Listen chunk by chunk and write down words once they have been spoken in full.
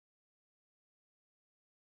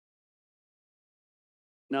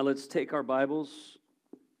Now let's take our Bibles,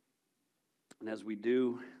 and as we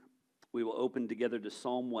do, we will open together to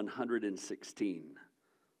Psalm 116.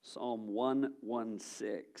 Psalm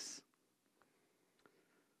 116.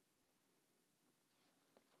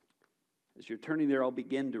 As you're turning there, I'll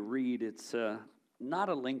begin to read. It's not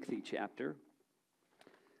a lengthy chapter.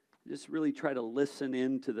 Just really try to listen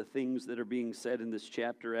in to the things that are being said in this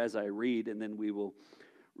chapter as I read, and then we will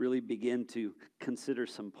really begin to consider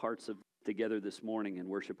some parts of together this morning and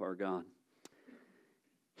worship our God.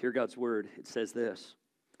 Hear God's word. It says this: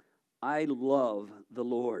 I love the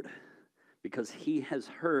Lord because he has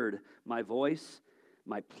heard my voice,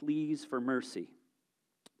 my pleas for mercy,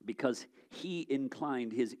 because he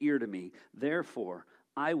inclined his ear to me. Therefore,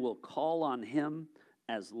 I will call on him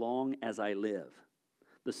as long as I live.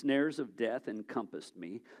 The snares of death encompassed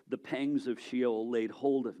me. The pangs of Sheol laid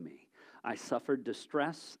hold of me. I suffered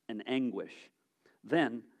distress and anguish.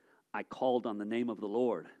 Then I called on the name of the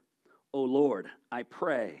Lord. O Lord, I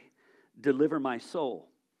pray, deliver my soul.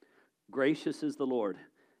 Gracious is the Lord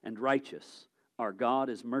and righteous. Our God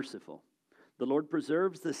is merciful. The Lord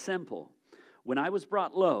preserves the simple. When I was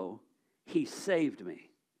brought low, he saved me.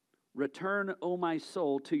 Return, O my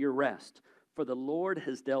soul, to your rest, for the Lord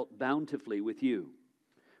has dealt bountifully with you.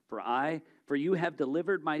 For you have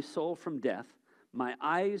delivered my soul from death, my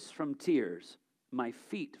eyes from tears, my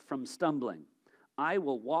feet from stumbling. I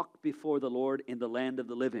will walk before the Lord in the land of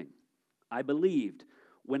the living. I believed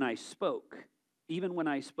when I spoke, even when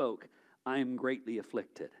I spoke, I am greatly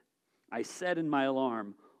afflicted. I said in my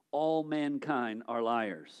alarm, all mankind are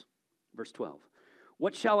liars. Verse 12,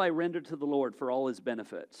 what shall I render to the Lord for all his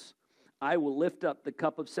benefits? I will lift up the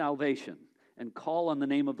cup of salvation and call on the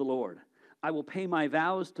name of the Lord. I will pay my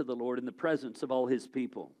vows to the Lord in the presence of all his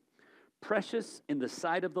people. Precious in the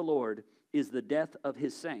sight of the Lord is the death of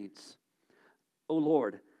his saints. O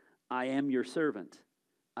Lord, I am your servant.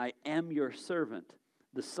 I am your servant,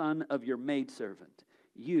 the son of your maidservant.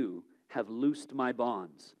 You have loosed my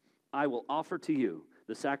bonds. I will offer to you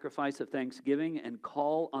the sacrifice of thanksgiving and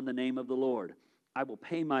call on the name of the Lord. I will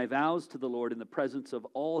pay my vows to the Lord in the presence of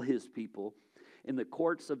all his people, in the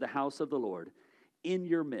courts of the house of the Lord. In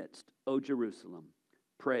your midst, O Jerusalem,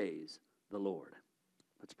 praise the Lord.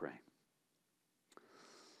 Let's pray.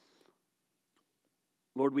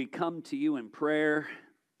 Lord, we come to you in prayer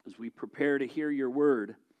as we prepare to hear your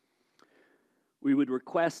word. We would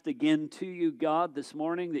request again to you, God, this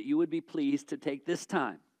morning that you would be pleased to take this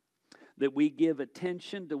time, that we give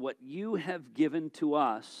attention to what you have given to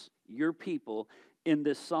us, your people, in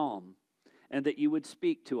this psalm, and that you would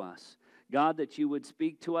speak to us. God, that you would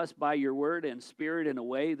speak to us by your word and spirit in a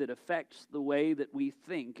way that affects the way that we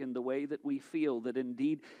think and the way that we feel, that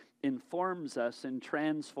indeed informs us and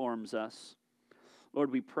transforms us. Lord,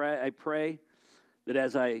 I pray that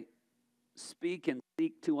as I speak and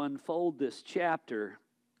seek to unfold this chapter,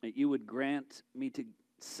 that you would grant me to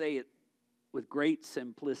say it with great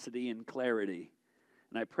simplicity and clarity.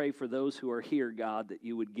 And I pray for those who are here, God, that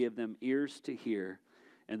you would give them ears to hear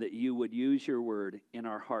and that you would use your word in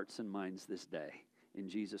our hearts and minds this day. In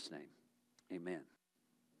Jesus' name, amen.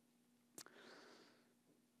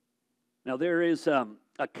 Now there is a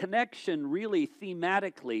connection really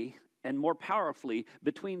thematically and more powerfully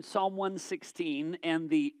between Psalm 116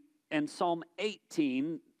 and Psalm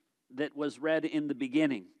 18 that was read in the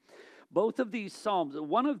beginning. Both of these psalms,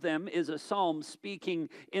 one of them is a psalm speaking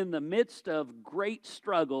in the midst of great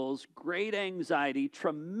struggles, great anxiety,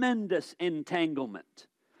 tremendous entanglement.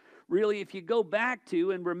 Really, if you go back to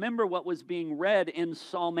and remember what was being read in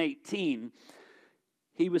Psalm 18,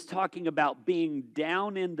 he was talking about being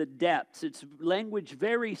down in the depths. It's language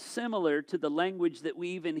very similar to the language that we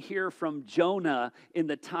even hear from Jonah in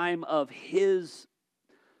the time of his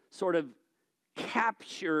sort of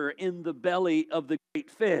capture in the belly of the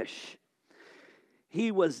great fish.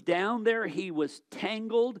 He was down there. He was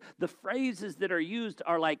tangled. The phrases that are used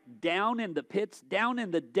are like down in the pits, down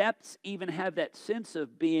in the depths, even have that sense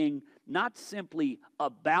of being not simply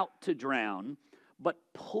about to drown, but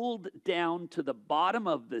pulled down to the bottom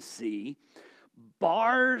of the sea,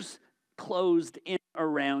 bars closed in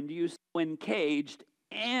around you, so encaged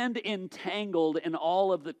and entangled in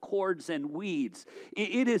all of the cords and weeds.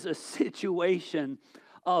 It is a situation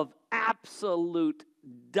of absolute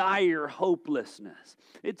dire hopelessness.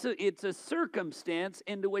 It's a circumstance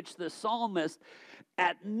into which the psalmist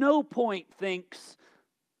at no point thinks,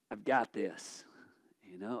 I've got this.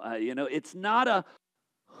 It's not a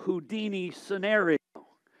Houdini scenario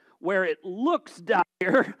where it looks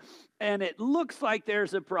dire and it looks like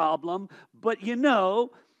there's a problem, but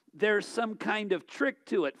there's some kind of trick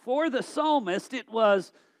to it. For the psalmist, it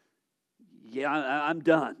was, I'm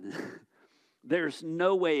done. There's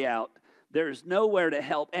no way out. There's nowhere to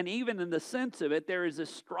help. And even in the sense of it, there is a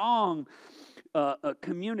strong a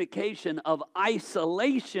communication of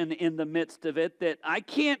isolation in the midst of it, that I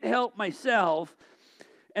can't help myself,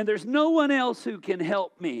 and there's no one else who can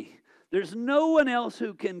help me. There's no one else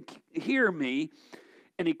who can hear me.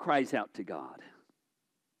 And he cries out to God.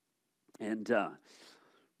 And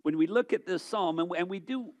when we look at this psalm, and we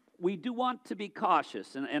do want to be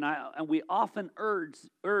cautious, and we often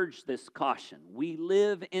urge this caution. We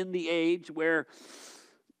live in the age where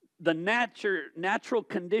the natural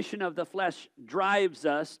condition of the flesh drives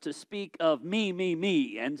us to speak of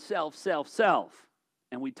me, and self.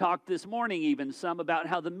 And we talked this morning even some about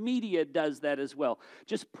how the media does that as well,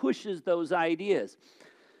 just pushes those ideas.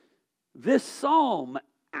 This psalm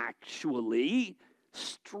actually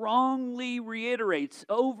strongly reiterates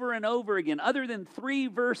over and over again. Other than 3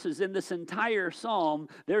 verses in this entire psalm,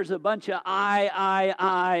 there's a bunch of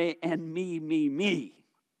I, and me.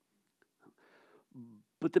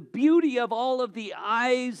 But the beauty of all of the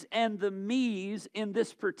I's and the me's in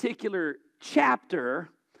this particular chapter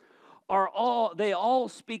they all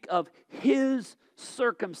speak of his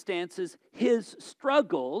circumstances, his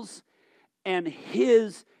struggles, and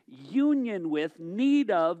his union with,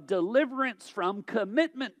 need of, deliverance from,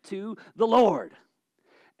 commitment to the Lord.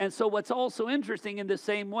 And so what's also interesting in the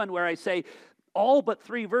same one where I say all but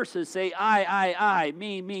 3 verses say I,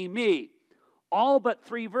 me. All but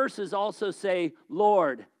 3 verses also say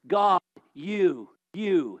Lord, God, you,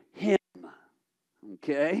 him.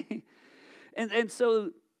 Okay? And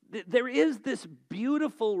so there is this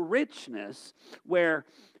beautiful richness where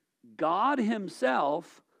God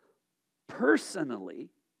himself personally,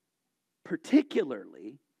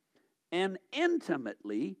 particularly, and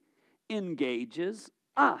intimately engages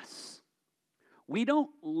us. We don't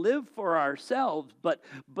live for ourselves, but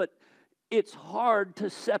it's hard to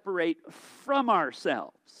separate from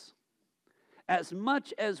ourselves. As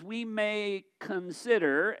much as we may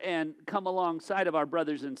consider and come alongside of our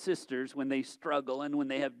brothers and sisters when they struggle and when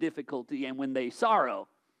they have difficulty and when they sorrow,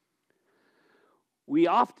 we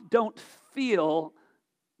often don't feel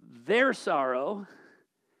their sorrow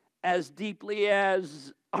as deeply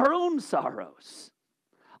as our own sorrows.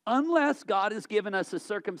 Unless God has given us a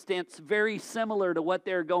circumstance very similar to what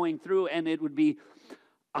they're going through, and it would be,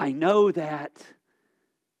 I know that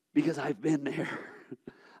because I've been there.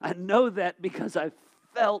 I know that because I've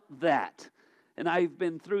felt that, and I've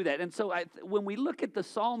been through that. And so when we look at the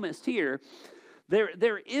psalmist here,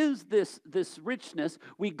 there is this richness.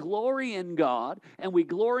 We glory in God, and we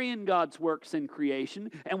glory in God's works in creation,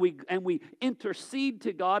 and we intercede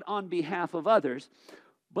to God on behalf of others.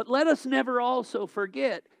 But let us never also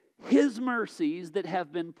forget his mercies that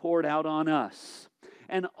have been poured out on us,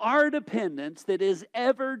 and our dependence that is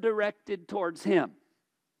ever directed towards him.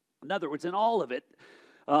 In other words, in all of it,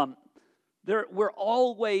 we're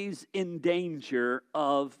always in danger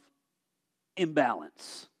of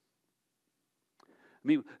imbalance. I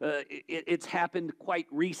mean, it's happened quite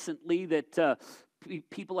recently that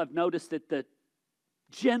people have noticed that the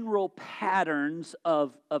general patterns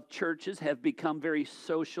of churches have become very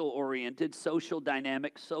social-oriented, social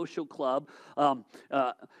dynamic, social club,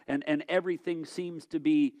 and everything seems to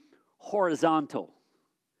be horizontal.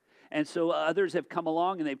 And so others have come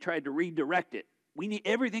along and they've tried to redirect it.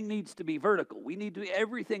 Everything needs to be vertical. We need to be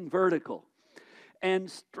everything vertical.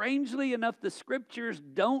 And strangely enough, the scriptures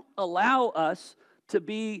don't allow us to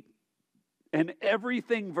be an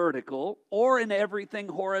everything vertical or an everything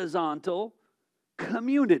horizontal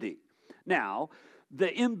community. Now,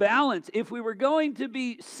 the imbalance, if we were going to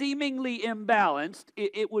be seemingly imbalanced,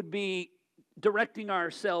 it would be directing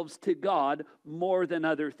ourselves to God more than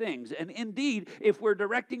other things. And indeed, if we're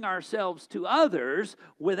directing ourselves to others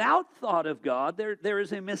without thought of God, there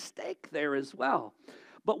is a mistake there as well.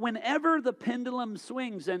 But whenever the pendulum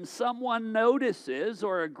swings and someone notices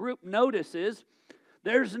or a group notices,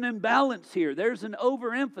 there's an imbalance here, there's an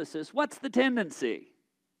overemphasis, what's the tendency?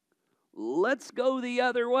 Let's go the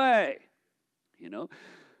other way. You know,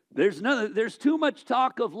 there's too much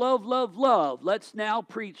talk of love. Let's now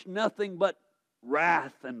preach nothing but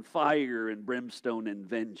wrath and fire and brimstone and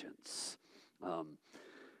vengeance.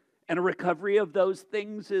 And a recovery of those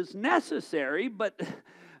things is necessary, but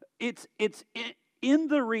it's in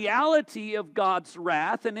the reality of God's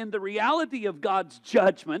wrath and in the reality of God's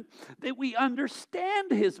judgment that we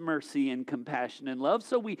understand his mercy and compassion and love,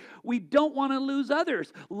 so we don't want to lose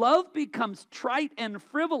others. Love becomes trite and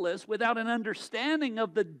frivolous without an understanding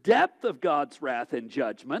of the depth of God's wrath and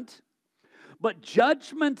judgment. But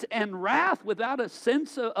judgment and wrath without a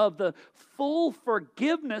sense of the full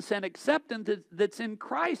forgiveness and acceptance that's in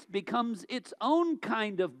Christ becomes its own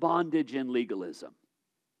kind of bondage and legalism.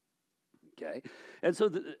 Okay? And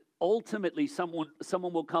so ultimately someone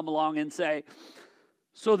will come along and say,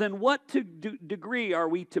 so then what degree are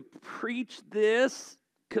we to preach this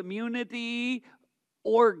community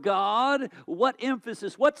or God? What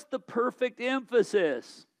emphasis? What's the perfect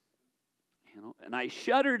emphasis? And I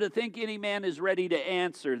shudder to think any man is ready to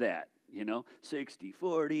answer that. 60,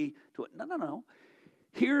 40, 20. No.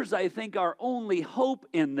 Here's, I think, our only hope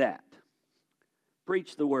in that.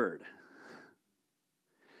 Preach the word.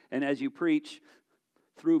 And as you preach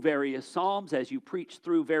through various psalms, as you preach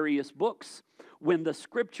through various books, when the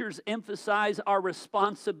scriptures emphasize our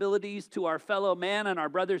responsibilities to our fellow man and our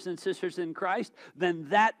brothers and sisters in Christ, then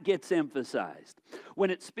that gets emphasized. When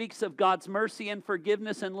it speaks of God's mercy and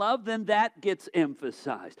forgiveness and love, then that gets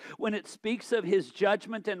emphasized. When it speaks of his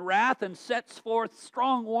judgment and wrath and sets forth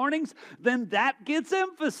strong warnings, then that gets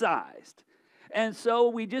emphasized. And so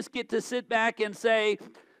we just get to sit back and say,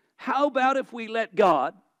 how about if we let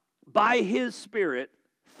God, by his Spirit,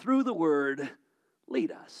 through the word,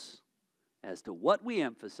 lead us as to what we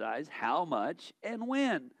emphasize, how much, and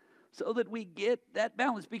when, so that we get that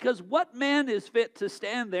balance. Because what man is fit to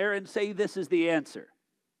stand there and say this is the answer?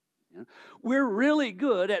 We're really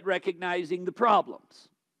good at recognizing the problems.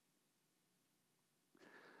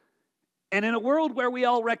 And in a world where we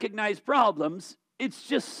all recognize problems, it's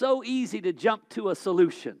just so easy to jump to a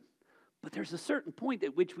solution. But there's a certain point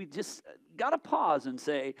at which we just got to pause and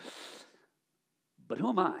say, but who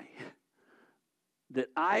am I? That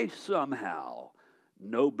I somehow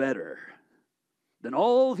know better than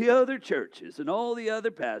all the other churches and all the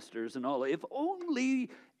other pastors and all. If only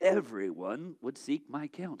everyone would seek my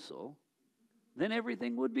counsel, then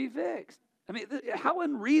everything would be fixed. I mean, how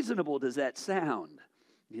unreasonable does that sound?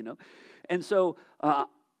 And so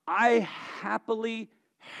I happily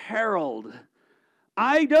herald.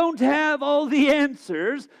 I don't have all the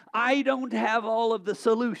answers. I don't have all of the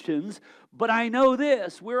solutions. But I know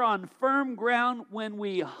this, we're on firm ground when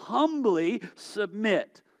we humbly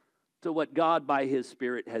submit to what God by his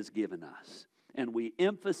Spirit has given us. And we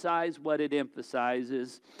emphasize what it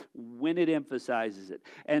emphasizes when it emphasizes it.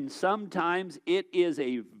 And sometimes it is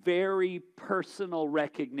a very personal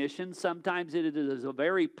recognition. Sometimes it is a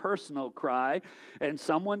very personal cry. And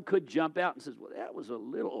someone could jump out and says, well, that was a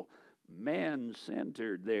little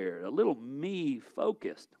man-centered there, a little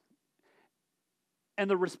me-focused. And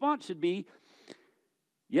the response should be,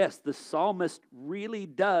 yes, the psalmist really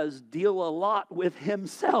does deal a lot with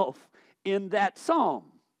himself in that psalm.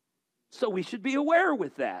 So we should be aware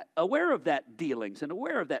of that dealings and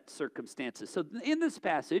aware of that circumstances. So in this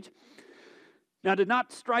passage, now to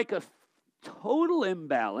not strike a total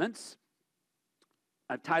imbalance,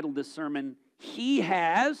 I've titled this sermon, He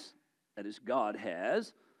Has, that is God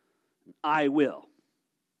has, I will.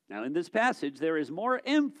 Now, in this passage, there is more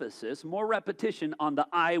emphasis, more repetition on the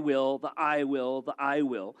I will, the I will, the I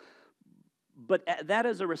will. But that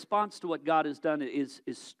as a response to what God has done is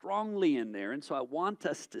strongly in there. And so I want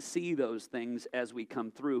us to see those things as we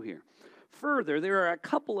come through here. Further, there are a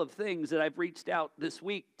couple of things that I've reached out this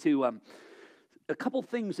week to, a couple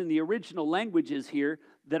things in the original languages here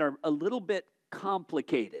that are a little bit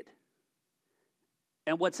complicated.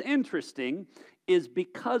 And what's interesting is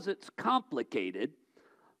because it's complicated,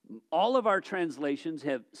 all of our translations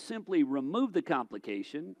have simply removed the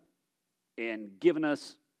complication and given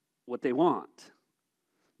us what they want,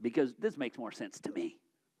 because this makes more sense to me.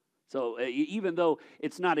 So even though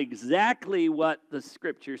it's not exactly what the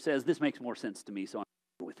scripture says, this makes more sense to me, so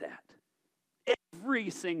I'm with that. Every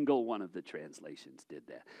single one of the translations did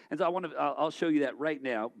that. And so I'll show you that right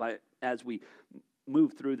now as we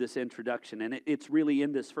move through this introduction, and it's really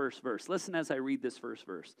in this first verse. Listen as I read this first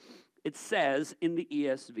verse. It says in the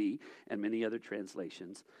ESV and many other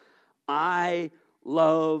translations, I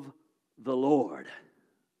love the Lord.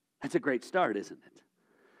 That's a great start, isn't it?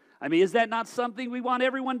 I mean, is that not something we want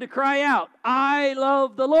everyone to cry out? I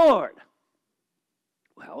love the Lord.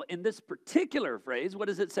 Well, in this particular phrase, what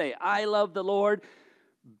does it say? I love the Lord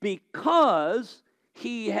because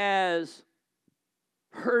he has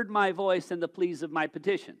heard my voice and the pleas of my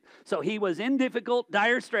petition. So he was in difficult,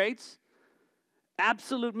 dire straits,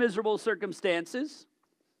 absolute miserable circumstances.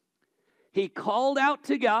 He called out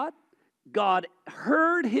to God. God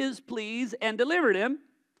heard his pleas and delivered him.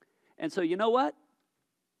 And so you know what?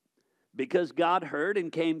 Because God heard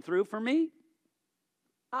and came through for me,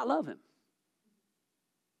 I love him.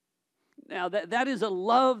 Now that is a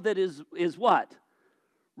love that is what?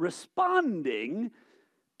 Responding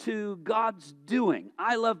to God's doing.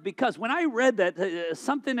 I love because. When I read that,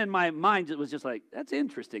 something in my mind was just like, that's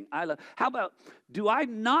interesting. I love. How about, do I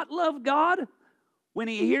not love God when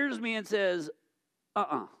he hears me and says,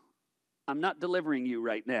 I'm not delivering you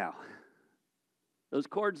right now. Those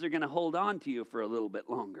cords are going to hold on to you for a little bit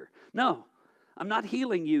longer. No, I'm not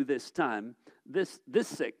healing you this time. This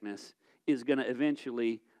sickness is going to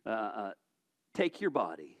eventually take your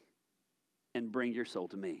body and bring your soul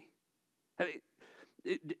to me.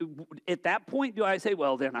 At that point, do I say,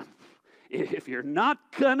 well, then, if you're not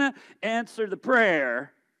going to answer the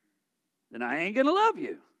prayer, then I ain't going to love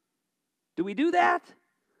you? Do we do that?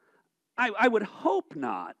 I would hope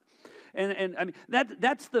not. And I mean,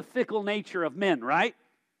 that's the fickle nature of men, right?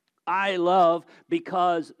 I love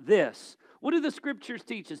because this. What do the scriptures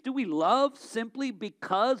teach us? Do we love simply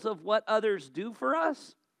because of what others do for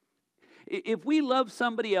us? If we love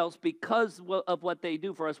somebody else because of what they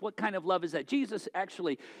do for us, what kind of love is that? Jesus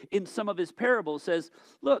actually, in some of his parables, says,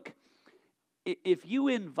 look, if you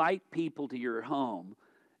invite people to your home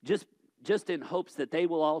just in hopes that they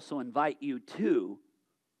will also invite you too,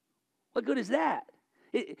 what good is that?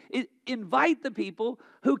 Invite the people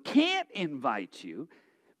who can't invite you,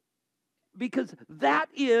 because that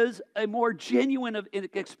is a more genuine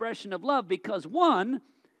expression of love, because one,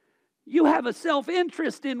 you have a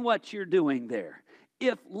self-interest in what you're doing there.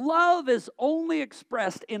 If love is only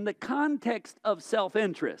expressed in the context of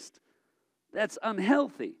self-interest, that's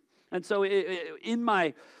unhealthy. And so in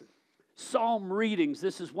my Psalm readings,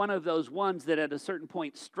 this is one of those ones that at a certain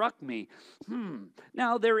point struck me.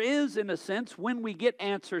 Now, there is, in a sense, when we get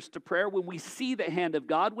answers to prayer, when we see the hand of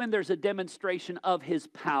God, when there's a demonstration of his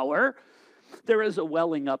power, there is a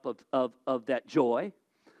welling up of that joy.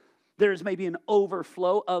 There's maybe an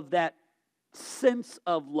overflow of that sense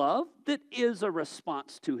of love that is a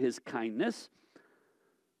response to his kindness.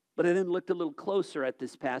 But I then looked a little closer at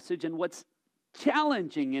this passage, and what's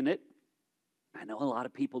challenging in it, I know a lot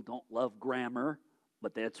of people don't love grammar,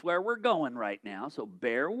 but that's where we're going right now, so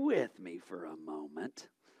bear with me for a moment.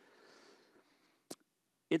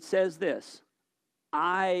 It says this,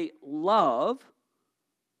 I love,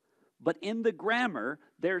 but in the grammar,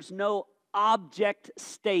 there's no object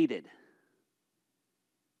stated.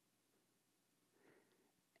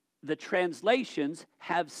 The translations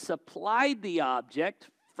have supplied the object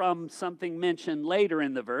from something mentioned later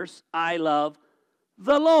in the verse, I love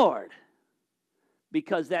the Lord,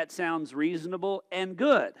 because that sounds reasonable and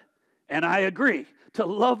good. And I agree. To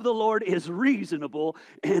love the Lord is reasonable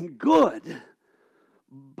and good.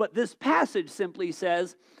 But this passage simply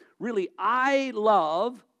says, really, I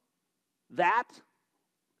love that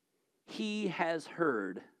he has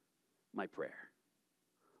heard my prayer.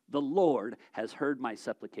 The Lord has heard my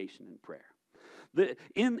supplication and prayer.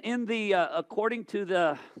 According to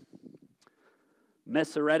the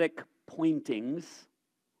Masoretic pointings,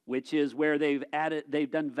 which is where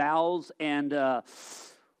they've done vowels and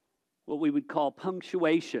what we would call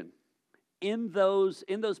punctuation. In those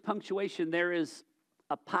punctuation, there is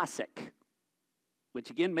a pasuk, which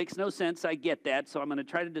again makes no sense. I get that, so I'm going to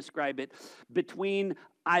try to describe it. Between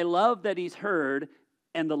I love that he's heard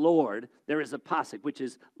and the Lord, there is a pasuk, which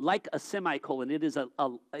is like a semicolon. It is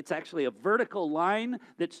it's actually a vertical line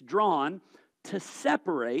that's drawn to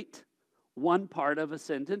separate one part of a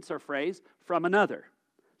sentence or phrase from another.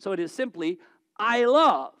 So it is simply, I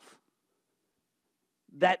love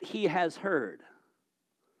that he has heard.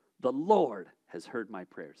 The Lord has heard my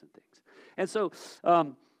prayers and things. And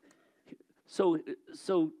so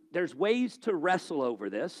there's ways to wrestle over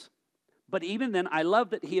this. But even then, I love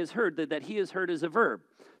that he has heard, that he has heard is a verb.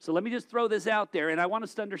 So let me just throw this out there, and I want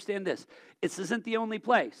us to understand this. This isn't the only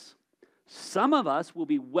place. Some of us will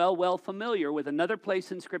be well familiar with another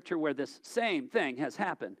place in Scripture where this same thing has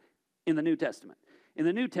happened in the New Testament. In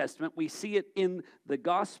the New Testament, we see it in the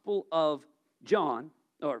Gospel of John,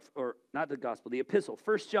 or not the Gospel, the Epistle.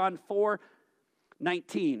 1 John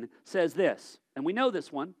 4:19 says this, and we know this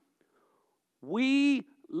one. We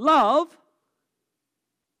love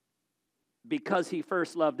because he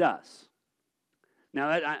first loved us.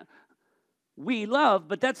 Now, we love,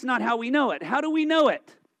 but that's not how we know it. How do we know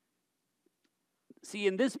it? See,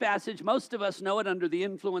 in this passage, most of us know it under the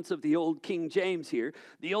influence of the old King James here.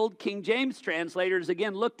 The old King James translators,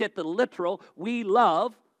 again, looked at the literal, we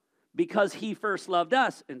love because he first loved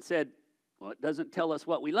us, and said, well, it doesn't tell us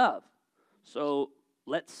what we love. So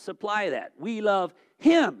let's supply that. We love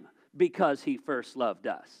him because he first loved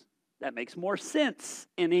us. That makes more sense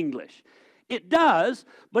in English. It does,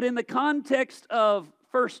 but in the context of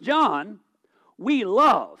 1 John, we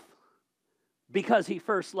love because he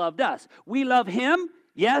first loved us. We love him,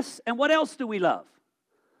 yes, and what else do we love?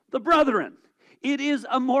 The brethren. It is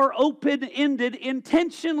a more open-ended,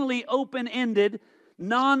 intentionally open-ended,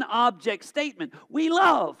 non-object statement. We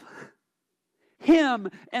love Him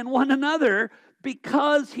and one another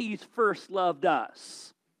because He's first loved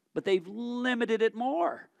us. But they've limited it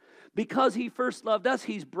more. Because He first loved us,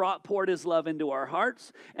 He's poured His love into our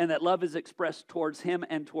hearts, and that love is expressed towards Him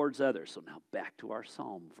and towards others. So now back to our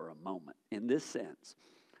psalm for a moment. In this sense,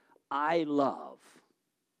 I love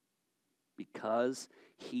because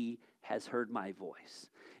He has heard my voice.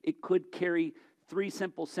 It could carry 3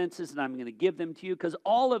 simple senses, and I'm going to give them to you because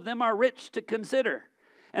all of them are rich to consider.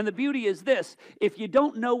 And the beauty is this: if you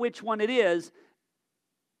don't know which one it is,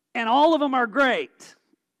 and all of them are great,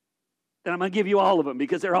 then I'm going to give you all of them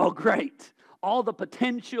because they're all great. All the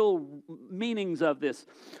potential meanings of this.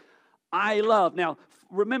 I love. Now,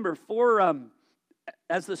 remember,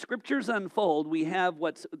 as the Scriptures unfold, we have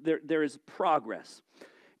there is progress.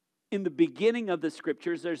 In the beginning of the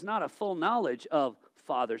Scriptures, there's not a full knowledge of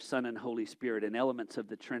Father, Son, and Holy Spirit and elements of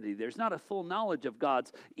the Trinity. There's not a full knowledge of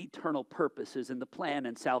God's eternal purposes and the plan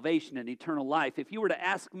and salvation and eternal life. If you were to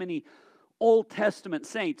ask many Old Testament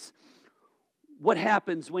saints, what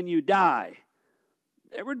happens when you die?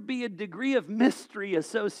 There would be a degree of mystery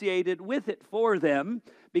associated with it for them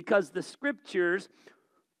because the Scriptures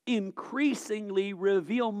increasingly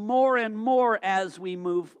reveal more and more as we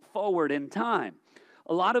move forward in time.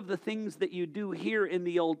 A lot of the things that you do here in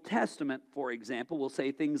the Old Testament, for example, will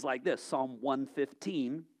say things like this. Psalm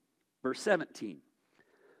 115, verse 17.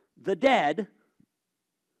 The dead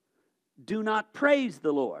do not praise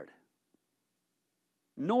the Lord,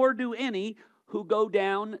 nor do any who go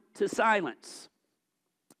down to silence.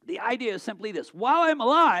 The idea is simply this: while I'm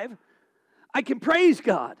alive, I can praise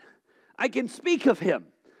God. I can speak of Him.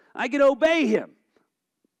 I can obey Him.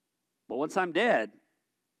 But once I'm dead,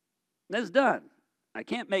 that's done.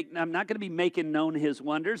 I'm not going to be making known His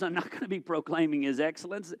wonders. I'm not going to be proclaiming His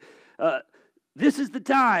excellence. This is the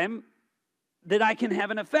time that I can have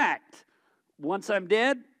an effect. Once I'm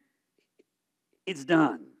dead, it's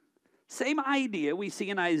done. Same idea we see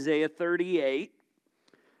in Isaiah 38,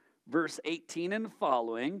 verse 18 and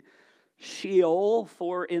following. Sheol,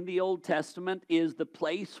 for in the Old Testament, is the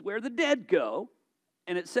place where the dead go.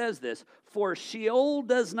 And it says this: for Sheol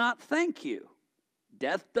does not thank you.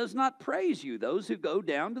 Death does not praise you. Those who go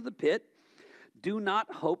down to the pit do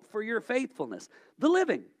not hope for your faithfulness. The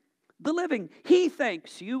living, He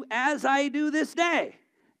thanks you as I do this day.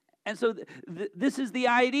 And so this is the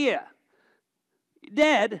idea.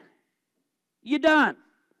 Dead, you're done.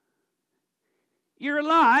 You're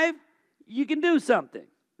alive, you can do something.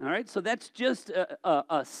 All right, so that's just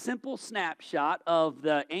a simple snapshot of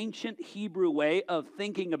the ancient Hebrew way of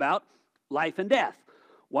thinking about life and death.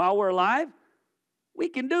 While we're alive, we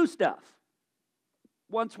can do stuff.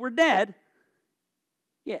 Once we're dead,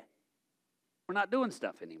 we're not doing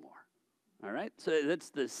stuff anymore. All right, so that's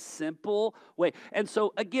the simple way. And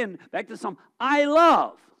so again, back to Psalm, I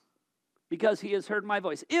love because He has heard my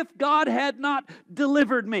voice. If God had not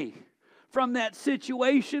delivered me from that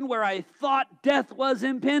situation where I thought death was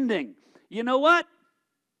impending, you know what?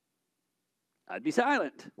 I'd be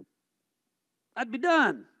silent. I'd be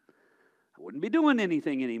done. I wouldn't be doing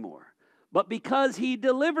anything anymore. But because He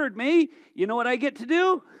delivered me, you know what I get to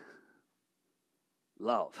do?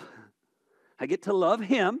 Love. I get to love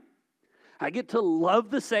Him. I get to love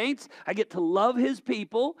the saints. I get to love His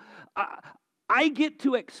people. I get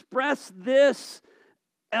to express this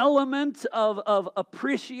element of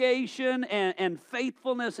appreciation and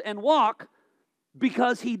faithfulness and walk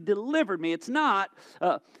because He delivered me. It's not,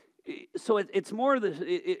 so it's more,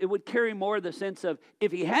 it would carry more the sense of,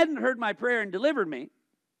 if He hadn't heard my prayer and delivered me,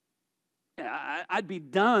 I'd be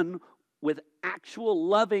done with actual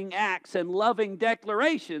loving acts and loving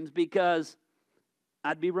declarations because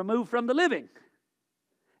I'd be removed from the living.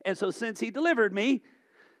 And so since He delivered me,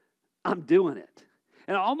 I'm doing it.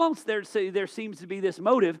 And almost there seems to be this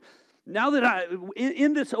motive, now that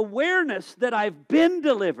in this awareness that I've been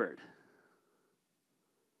delivered,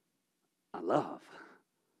 I love.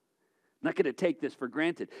 I'm not going to take this for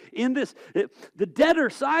granted. In this, the dead are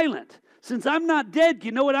silent. Since I'm not dead,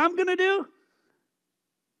 you know what I'm going to do?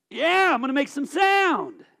 Yeah, I'm going to make some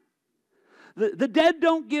sound. The dead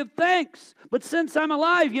don't give thanks. But since I'm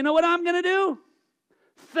alive, you know what I'm going to do?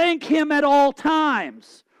 Thank Him at all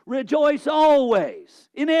times. Rejoice always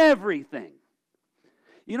in everything.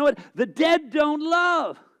 You know what? The dead don't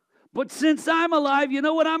love. But since I'm alive, you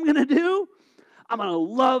know what I'm going to do? I'm going to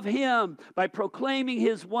love Him by proclaiming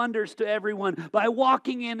His wonders to everyone, by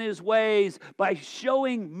walking in His ways, by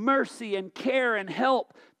showing mercy and care and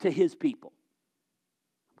help to His people.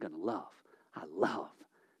 I'm going to love. I love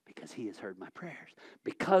Because he has heard my prayers,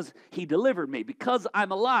 because he delivered me, because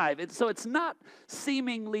I'm alive. And so it's not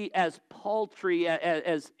seemingly as paltry,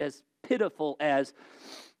 as pitiful as,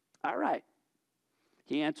 all right,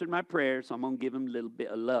 he answered my prayers, so I'm going to give him a little bit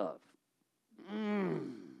of love.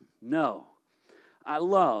 No. I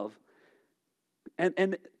love,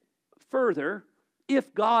 and further,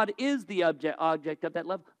 if God is the object of that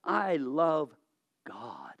love, I love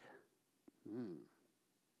God.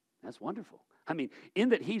 That's wonderful. I mean, in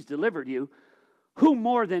that he's delivered you, who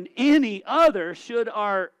more than any other should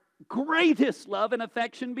our greatest love and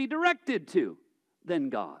affection be directed to than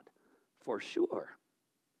God? For sure.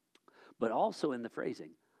 But also in the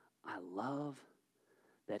phrasing, I love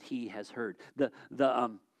that he has heard.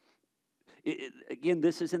 Again,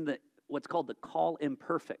 this is in the what's called the call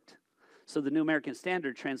imperfect. So the New American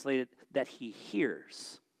Standard translated that he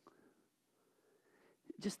hears.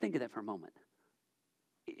 Just think of that for a moment.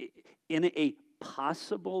 In a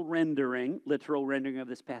possible rendering, literal rendering of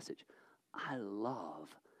this passage, I love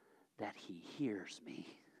that he hears me.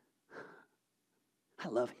 I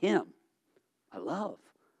love him. I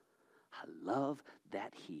love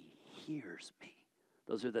that he hears me.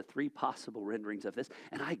 Those are the three possible renderings of this,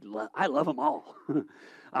 and I love them all.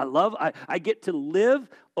 I get to live,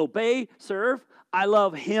 obey, serve. I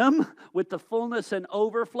love him with the fullness and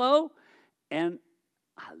overflow, and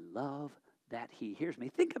I love that he hears me.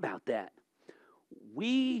 Think about that.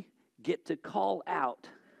 We get to call out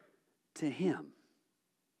to him.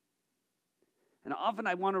 And often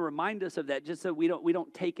I want to remind us of that just so we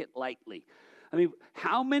don't take it lightly. I mean,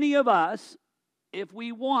 how many of us, if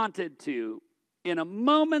we wanted to, in a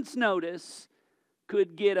moment's notice,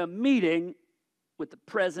 could get a meeting with the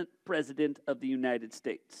present President of the United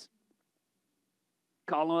States?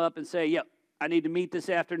 Call him up and say, yep, I need to meet this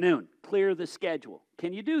afternoon. Clear the schedule.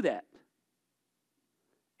 Can you do that?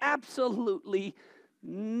 Absolutely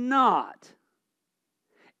not.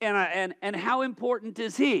 And how important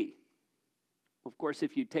is he? Of course,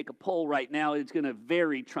 if you take a poll right now, it's going to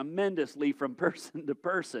vary tremendously from person to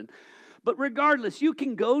person. But regardless, you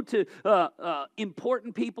can go to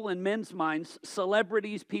important people in men's minds,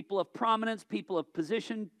 celebrities, people of prominence, people of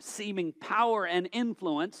position, seeming power and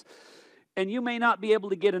influence, and you may not be able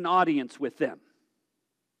to get an audience with them.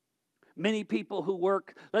 Many people who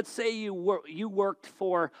work, let's say you worked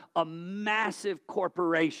for a massive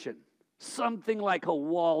corporation, something like a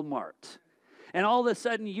Walmart, and all of a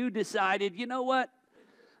sudden you decided, you know what,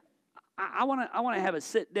 I want to have a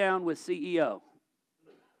sit down with CEO.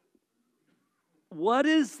 What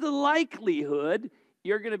is the likelihood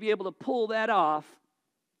you're going to be able to pull that off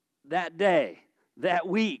that day, that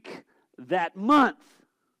week, that month,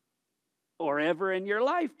 or ever in your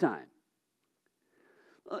lifetime?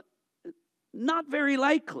 Not very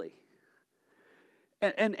likely.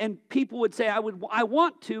 And people would say, I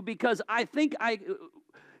want to because I think I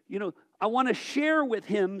want to share with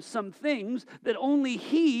him some things that only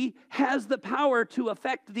he has the power to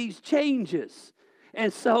affect these changes.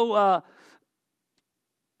 And so,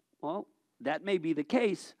 well, that may be the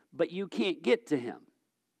case, but you can't get to him.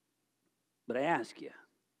 But I ask you,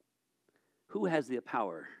 who has the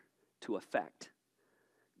power to affect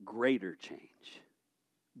greater change?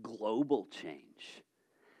 Global change,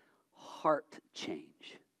 heart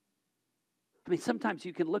change. I mean, sometimes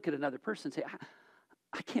you can look at another person and say,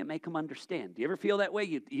 I can't make them understand. Do you ever feel that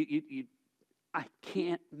way? I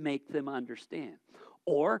can't make them understand.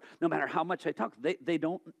 Or no matter how much I talk, they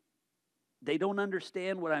don't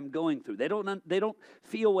understand what I'm going through. They don't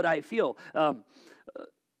feel what I feel. And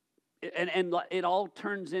it all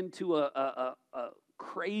turns into a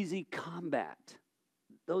crazy combat.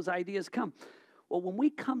 Those ideas come. Well, when we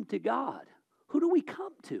come to God, who do we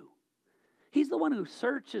come to? He's the one who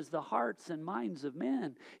searches the hearts and minds of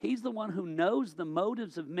men. He's the one who knows the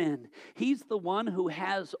motives of men. He's the one who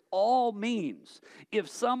has all means. If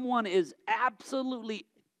someone is absolutely,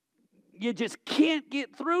 you just can't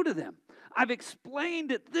get through to them. I've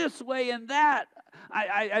explained it this way and that.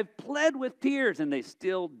 I've pled with tears and they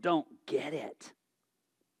still don't get it.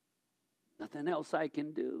 Nothing else I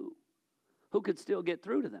can do. Who could still get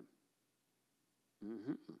through to them?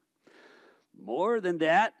 More than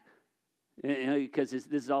that, because this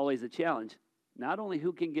is always a challenge, not only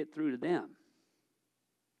who can get through to them,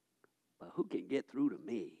 but who can get through to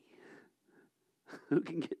me? Who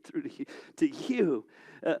can get through to you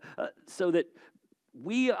so that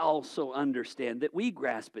we also understand, that we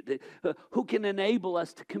grasp it, that, who can enable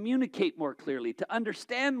us to communicate more clearly, to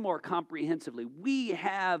understand more comprehensively. We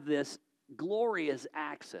have this glorious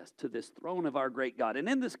access to this throne of our great God. And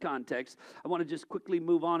in this context, I want to just quickly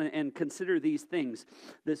move on and consider these things.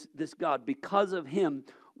 This God, because of him,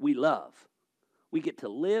 we love. We get to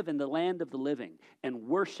live in the land of the living and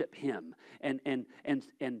worship him and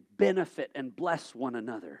benefit and bless one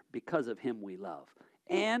another because of him we love.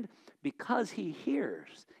 And because he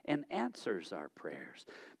hears and answers our prayers,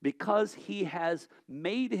 because he has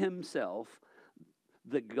made himself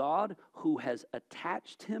the God who has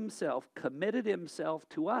attached himself, committed himself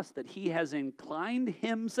to us, that he has inclined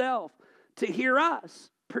himself to hear us,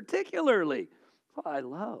 particularly. Oh, I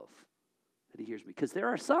love that he hears me, because there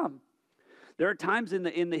are times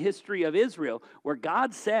in the history of Israel where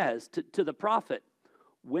God says to the prophet,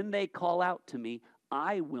 when they call out to me,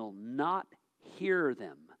 I will not hear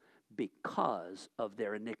them because of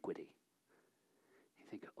their iniquity. You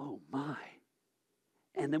think, oh my.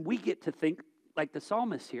 And then we get to think, like the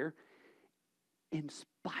psalmist here, in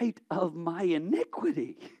spite of my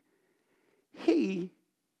iniquity, he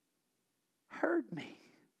heard me.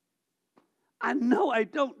 I know I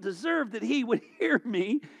don't deserve that he would hear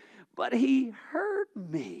me, but he heard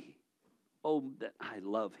me. Oh, that I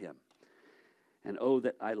love him. And oh,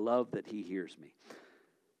 that I love that he hears me.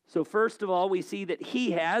 So first of all, we see that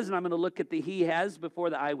he has, and I'm going to look at the he has before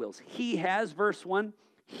the I wills. He has, verse 1,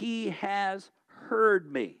 he has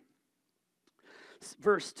heard me.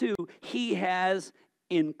 Verse 2, he has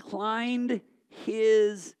inclined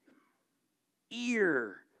his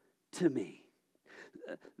ear to me.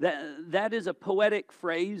 That is a poetic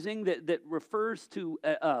phrasing that refers to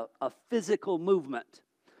a physical movement.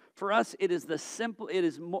 For us, it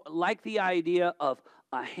is more like the idea of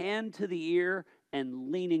a hand to the ear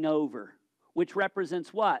and leaning over, which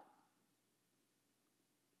represents what?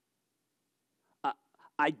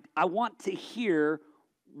 I want to hear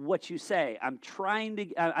what you say. I'm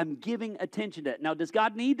giving attention to it. Now, does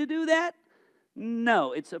God need to do that?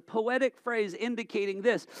 No, it's a poetic phrase indicating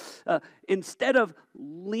this. Instead of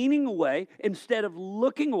leaning away, instead of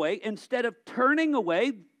looking away, instead of turning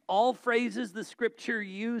away, all phrases the Scripture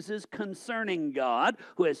uses concerning God,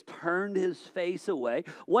 who has turned his face away,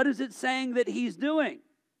 what is it saying that he's doing?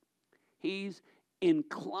 He's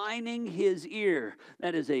inclining his ear.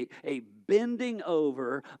 That is a bending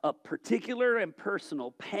over, a particular and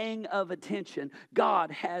personal paying of attention.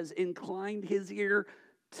 God has inclined his ear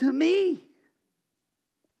to me.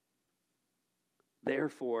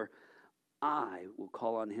 Therefore, I will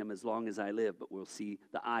call on him as long as I live, but we'll see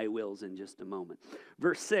the I wills in just a moment.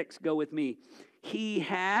 Verse 6, go with me. He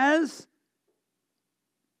has,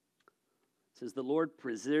 says, the Lord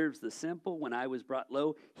preserves the simple. When I was brought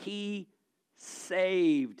low, he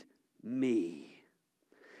saved me.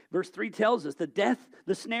 Verse 3 tells us the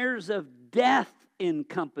snares of death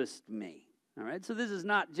encompassed me. All right, so this is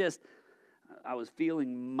not just, I was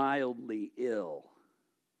feeling mildly ill,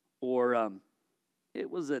 or it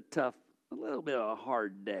was a little bit of a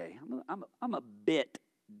hard day. I'm a bit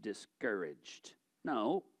discouraged.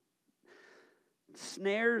 No.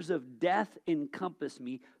 Snares of death encompass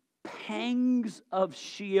me. Pangs of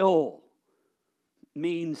Sheol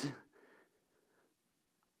means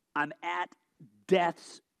I'm at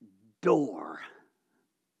death's door.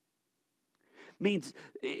 Means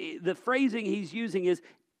the phrasing he's using is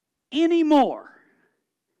any more,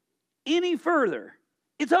 any further,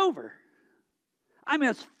 it's over. I'm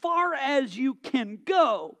as far as you can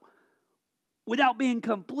go without being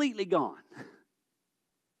completely gone.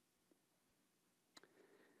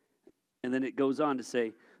 And then it goes on to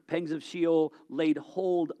say, pangs of Sheol laid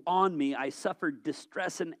hold on me. I suffered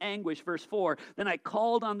distress and anguish. Verse 4, then I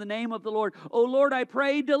called on the name of the Lord. O Lord, I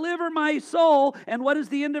pray, deliver my soul. And what does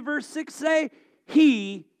the end of verse 6 say?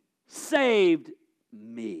 He saved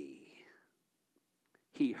me.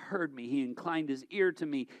 He heard me. He inclined his ear to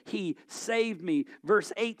me. He saved me.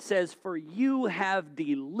 Verse 8 says, for you have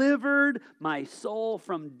delivered my soul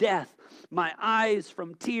from death, my eyes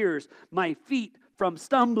from tears, my feet from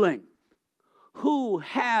stumbling. Who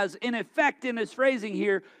has, in effect, in his phrasing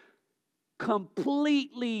here,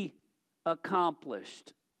 completely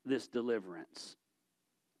accomplished this deliverance,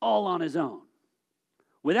 all on his own,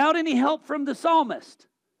 without any help from the psalmist.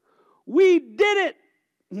 We did it.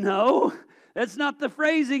 No, that's not the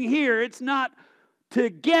phrasing here. It's not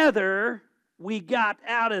together we got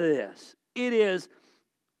out of this. It is,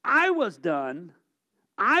 I was done,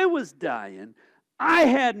 I was dying, I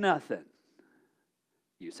had nothing.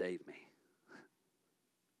 You saved me.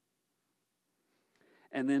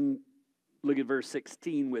 And then look at verse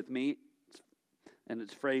 16 with me, and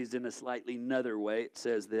it's phrased in a slightly another way. It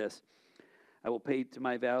says this, I will pay to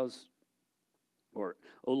my vows, or,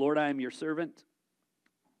 O Lord, I am your servant,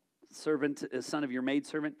 son of your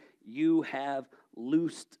maidservant. You have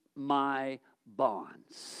loosed my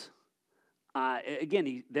bonds. Again,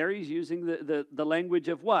 he's using the language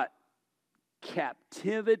of what?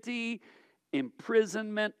 Captivity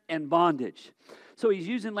imprisonment, and bondage. So he's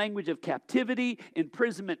using language of captivity,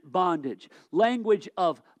 imprisonment, bondage, language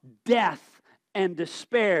of death and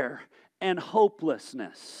despair and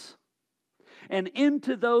hopelessness. And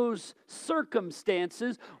into those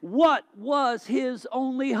circumstances, what was his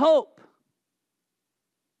only hope?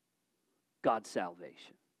 God's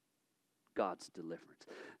salvation, God's deliverance.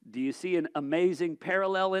 Do you see an amazing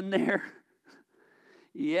parallel in there?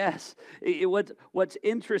 Yes. What's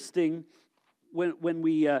interesting when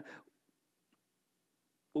we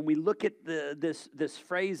look at this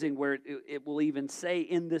phrasing where it will even say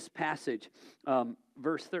in this passage,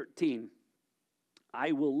 verse 13,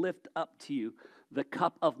 I will lift up to you the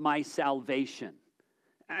cup of my salvation.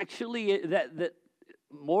 Actually, that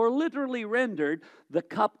more literally rendered, the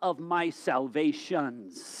cup of my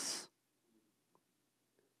salvations.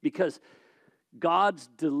 Because God's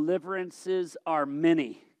deliverances are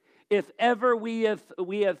many. If ever we have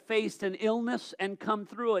faced an illness and come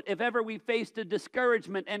through it, if ever we faced a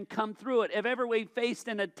discouragement and come through it, if ever we faced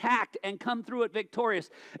an attack and come through it victorious,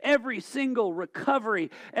 every single recovery,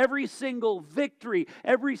 every single victory,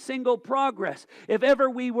 every single progress, if ever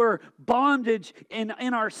we were bondage in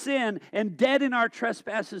our sin and dead in our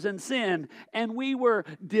trespasses and sin, and we were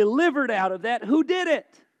delivered out of that, who did it?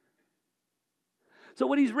 So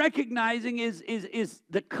what he's recognizing is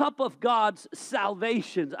the cup of God's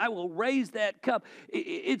salvations. I will raise that cup.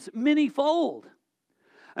 It's manyfold.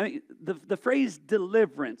 I mean, the phrase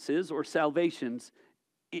deliverances or salvations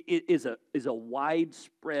is a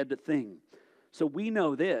widespread thing. So we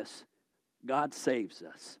know this: God saves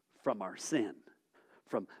us from our sin,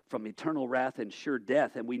 from eternal wrath and sure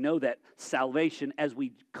death, and we know that salvation as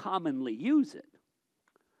we commonly use it.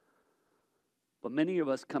 But many of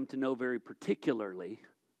us come to know very particularly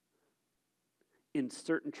in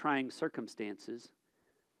certain trying circumstances,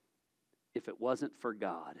 if it wasn't for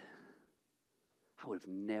God, I would have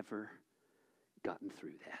never gotten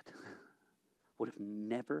through that. Would have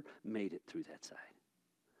never made it through that side.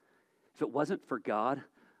 If it wasn't for God,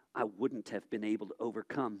 I wouldn't have been able to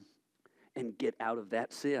overcome and get out of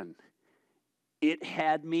that sin. It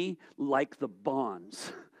had me like the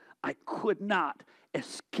bonds. I could not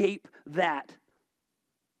escape that.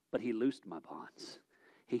 But he loosed my bonds.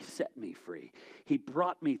 He set me free. He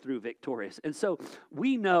brought me through victorious. And so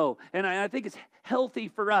we know, and I think it's healthy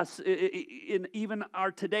for us in even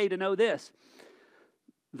our today to know this: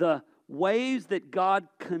 the ways that God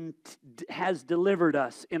has delivered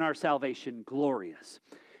us in our salvation, glorious.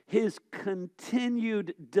 His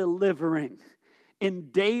continued delivering in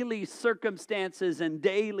daily circumstances and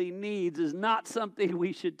daily needs is not something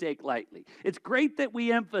we should take lightly. It's great that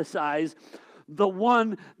we emphasize the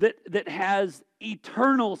one that has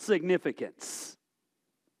eternal significance.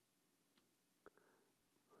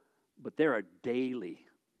 But there are daily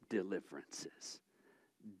deliverances,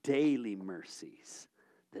 daily mercies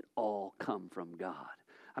that all come from God.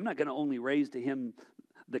 I'm not going to only raise to him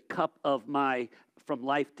the cup of my from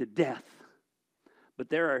life to death, but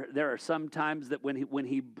there are some times that when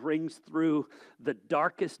he brings through the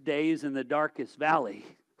darkest days in the darkest valley,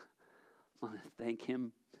 I want to thank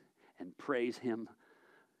him and praise him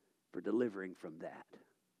for delivering from that.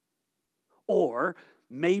 Or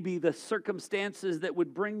maybe the circumstances that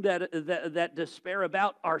would bring that despair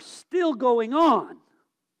about are still going on,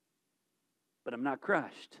 but I'm not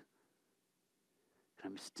crushed.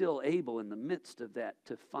 And I'm still able in the midst of that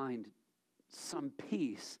to find some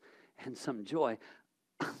peace and some joy.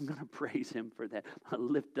 I'm going to praise him for that. I'll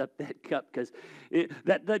lift up that cup, because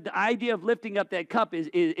the idea of lifting up that cup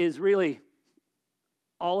is really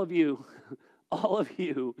all of you.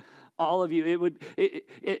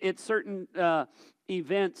 At certain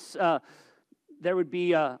events, there would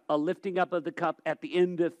be a lifting up of the cup at the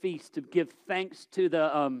end of feast to give thanks to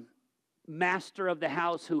the master of the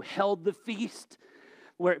house who held the feast,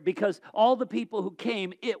 because all the people who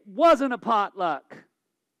came, it wasn't a potluck.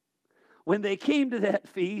 When they came to that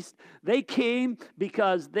feast, they came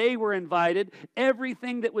because they were invited.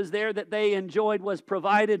 Everything that was there that they enjoyed was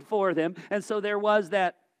provided for them. And so there was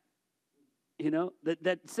that,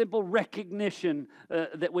 that simple recognition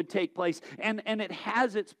that would take place. And it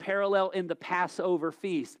has its parallel in the Passover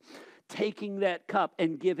feast. Taking that cup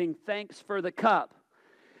and giving thanks for the cup.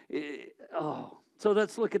 So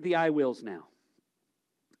let's look at the I wills now.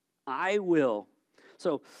 I will.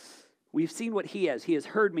 So we've seen what he has. He has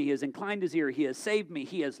heard me. He has inclined his ear. He has saved me.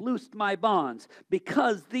 He has loosed my bonds.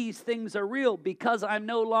 Because these things are real. Because I'm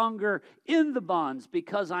no longer in the bonds.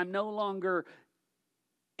 Because I'm no longer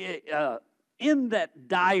in that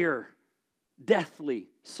dire, deathly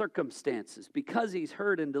circumstances. Because he's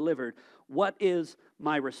heard and delivered. What is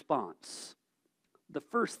my response? The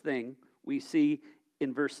first thing we see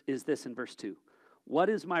in verse 2. What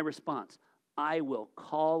is my response? I will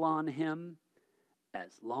call on him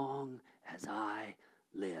as long as I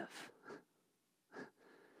live.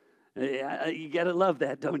 You got to love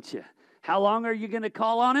that, don't you? How long are you going to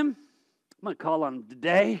call on him? I'm going to call on him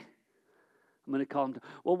today. I'm going to call him.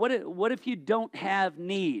 Well, what if you don't have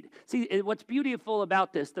need? See, what's beautiful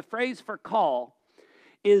about this, the phrase for call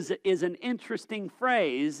is an interesting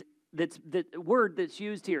phrase. That word that's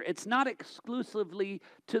used here. It's not exclusively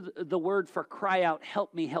to the word for cry out,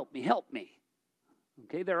 help me, help me, help me.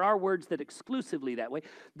 Okay, there are words that exclusively that way.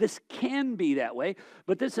 This can be that way,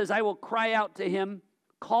 but this says, I will cry out to him,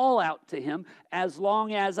 call out to him as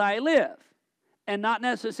long as I live. And not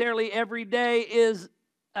necessarily every day is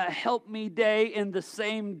a help me day in the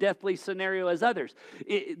same deathly scenario as others.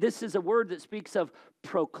 This is a word that speaks of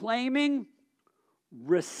proclaiming,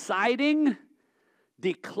 reciting,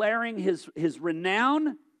 declaring his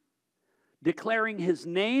renown, declaring his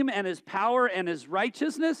name and his power and his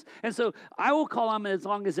righteousness. And so I will call on him as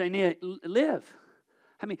long as I live.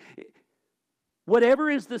 I mean, whatever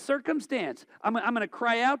is the circumstance, I'm going to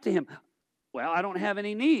cry out to him. Well, I don't have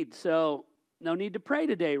any need, so no need to pray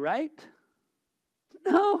today, right?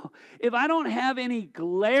 No. If I don't have any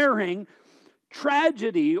glaring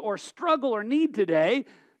tragedy or struggle or need today,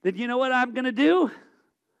 then you know what I'm going to do?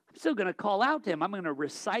 I'm still going to call out to him. I'm going to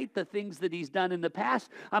recite the things that he's done in the past.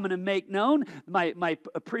 I'm going to make known my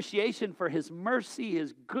appreciation for his mercy,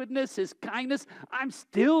 his goodness, his kindness. I'm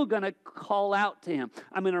still going to call out to him.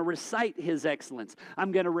 I'm going to recite his excellence.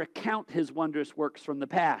 I'm going to recount his wondrous works from the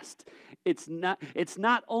past. It's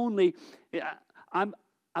not only,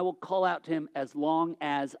 I will call out to him as long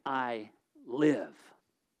as I live.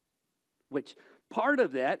 Which part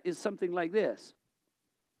of that is something like this.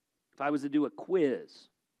 If I was to do a quiz,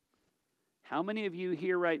 how many of you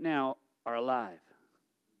here right now are alive?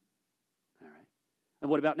 All right.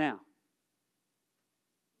 And what about now?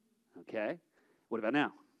 Okay. What about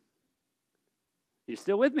now? You're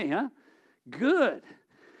still with me, huh? Good.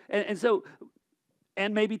 And so,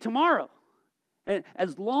 and maybe tomorrow. And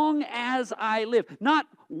as long as I live, not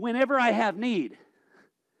whenever I have need,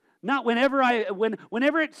 not whenever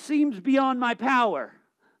it seems beyond my power.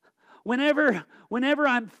 Whenever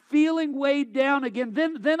I'm feeling weighed down again,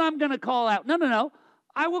 then I'm going to call out. No.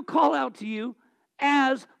 I will call out to you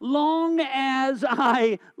as long as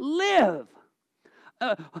I live.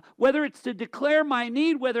 Whether it's to declare my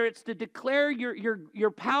need, whether it's to declare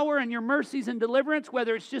your power and your mercies and deliverance,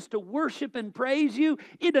 whether it's just to worship and praise you,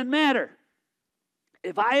 it doesn't matter.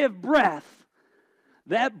 If I have breath,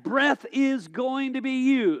 that breath is going to be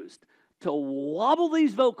used to wobble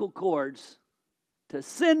these vocal cords, to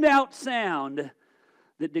send out sound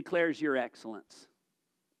that declares your excellence,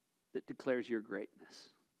 that declares your greatness.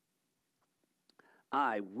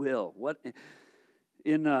 I will. But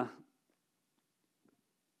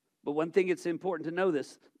one thing it's important to know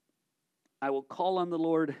this. I will call on the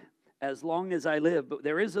Lord as long as I live. But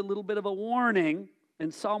there is a little bit of a warning. In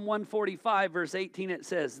Psalm 145, verse 18, it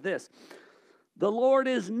says this. The Lord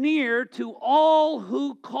is near to all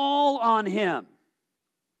who call on him.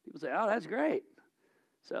 People say, oh, that's great.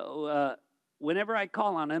 So whenever I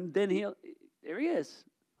call on him, then there he is.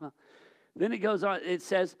 Then it goes on, it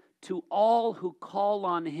says, to all who call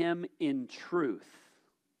on him in truth.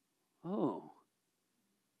 Oh.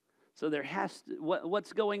 So there has to,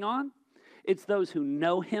 what's going on? It's those who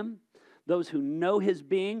know him, those who know his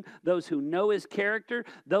being, those who know his character,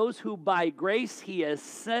 those who by grace he has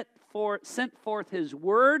sent forth his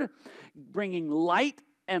word, bringing light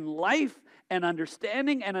and life and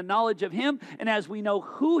understanding and a knowledge of him. And as we know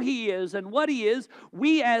who he is and what he is,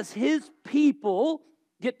 we as his people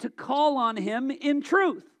get to call on him in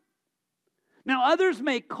truth. Now others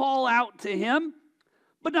may call out to him,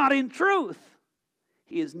 but not in truth.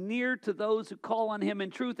 He is near to those who call on him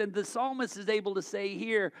in truth. And the psalmist is able to say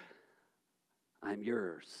here, I'm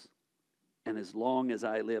yours. And as long as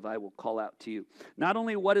I live, I will call out to you. Not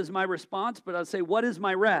only what is my response, but I'll say, what is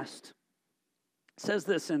my rest? It says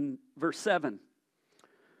this in verse 7.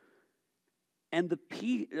 And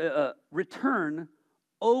return,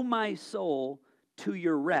 O my soul, to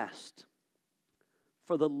your rest,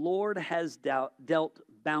 for the Lord has dealt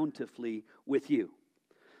bountifully with you.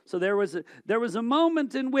 So there was a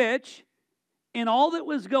moment in which, in all that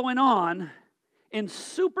was going on, in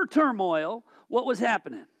super turmoil, what was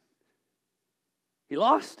happening? He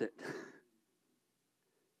lost it.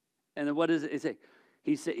 And then what does it say?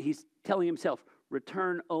 He's telling himself,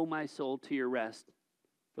 return, O my soul, to your rest,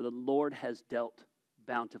 for the Lord has dealt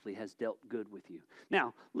bountifully, has dealt good with you.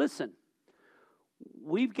 Now, listen.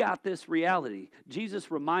 we've got this reality.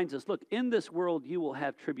 Jesus reminds us, look, in this world you will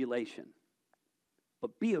have tribulation,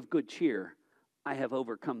 but be of good cheer. I have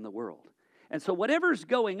overcome the world. And so whatever's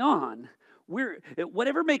going on,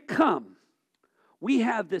 whatever may come, we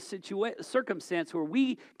have this circumstance where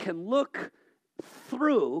we can look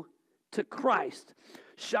through to Christ.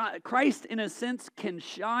 Christ, in a sense, can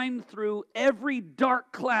shine through every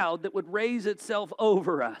dark cloud that would raise itself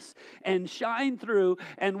over us and shine through,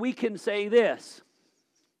 and we can say this: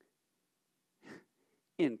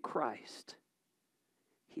 in Christ,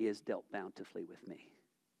 He has dealt bountifully with me.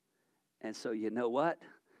 And so you know what?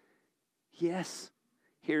 Yes,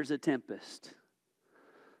 here's a tempest.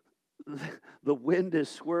 The wind is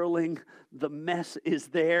swirling. The mess is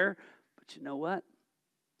there. But you know what?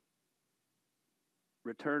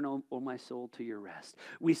 Return, O my soul, to your rest.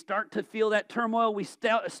 We start to feel that turmoil. We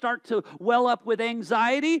start to well up with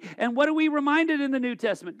anxiety. And what are we reminded in the New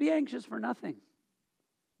Testament? Be anxious for nothing,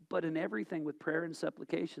 but in everything with prayer and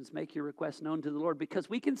supplications, make your requests known to the Lord. Because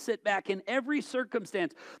we can sit back in every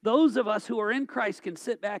circumstance. Those of us who are in Christ can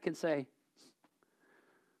sit back and say,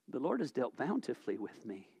 the Lord has dealt bountifully with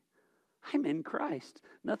me. I'm in Christ.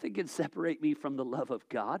 Nothing can separate me from the love of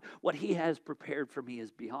God. What He has prepared for me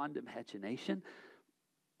is beyond imagination.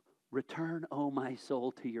 Return, O my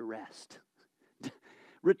soul, to your rest.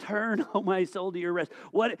 Return, O my soul, to your rest.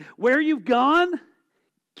 Where you've gone,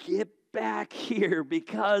 get back here,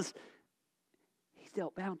 because He's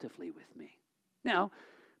dealt bountifully with me. Now,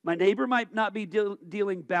 my neighbor might not be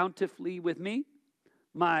dealing bountifully with me.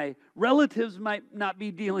 My relatives might not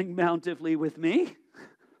be dealing bountifully with me.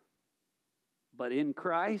 But in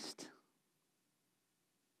Christ,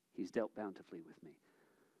 He's dealt bountifully with me.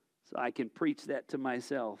 So I can preach that to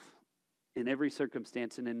myself in every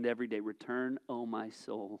circumstance and in every day. Return, O my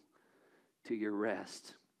soul, to your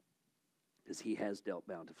rest, because He has dealt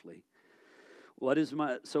bountifully. What is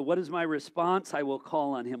my response? I will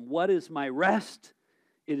call on Him. What is my rest?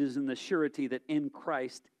 It is in the surety that in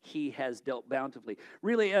Christ He has dealt bountifully.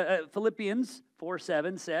 Really, Philippians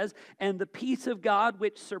 4:7 says, and the peace of God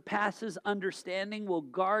which surpasses understanding will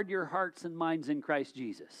guard your hearts and minds in Christ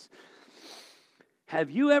Jesus. Have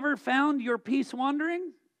you ever found your peace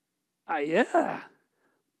wandering? Yeah.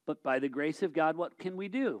 But by the grace of God, what can we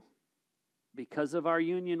do? Because of our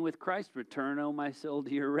union with Christ, return, O my soul,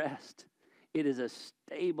 to your rest. It is a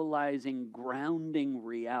stabilizing, grounding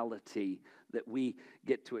reality that we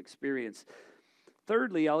get to experience.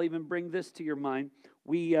 Thirdly, I'll even bring this to your mind.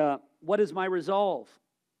 What is my resolve?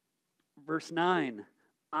 Verse 9,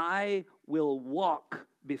 I will walk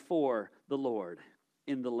before the Lord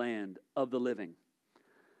in the land of the living.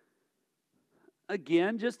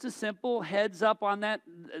 Again, just a simple heads up on that.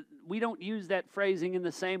 We don't use that phrasing in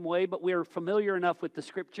the same way, but we're familiar enough with the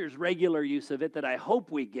Scripture's regular use of it that I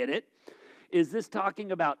hope we get it. Is this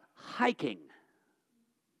talking about hiking?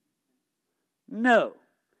 No.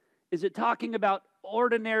 Is it talking about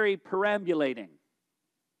ordinary perambulating?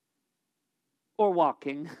 Or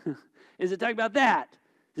walking? Is it talking about that?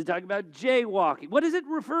 Is it talking about jaywalking? What is it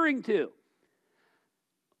referring to?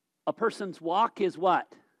 A person's walk is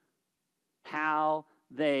what? How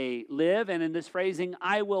they live. And in this phrasing,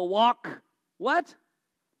 I will walk, what?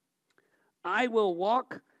 I will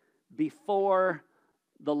walk before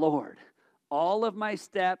the Lord. All of my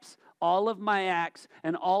steps, all of my acts,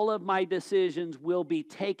 and all of my decisions will be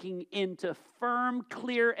taking into firm,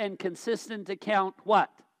 clear, and consistent account what?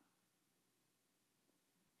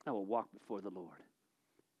 I will walk before the Lord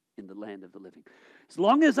in the land of the living. As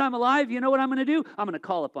long as I'm alive, you know what I'm going to do? I'm going to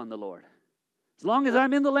call upon the Lord. As long as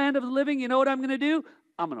I'm in the land of the living, you know what I'm going to do?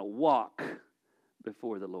 I'm going to walk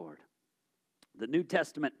before the Lord. The New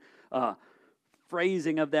Testament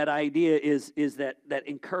phrasing of that idea is that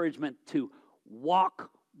encouragement to walk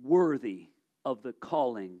worthy of the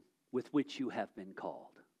calling with which you have been called.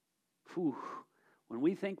 Whew. When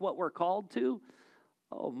we think what we're called to,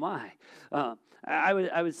 oh my.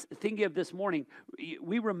 I was thinking of this morning.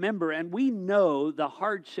 We remember and we know the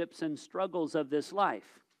hardships and struggles of this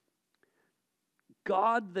life.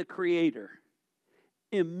 God the Creator,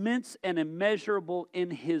 immense and immeasurable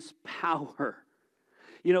in His power.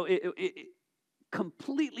 You know,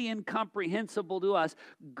 completely incomprehensible to us.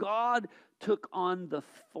 God took on the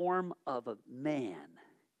form of a man.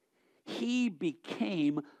 He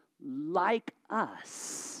became like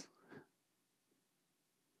us.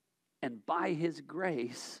 And by His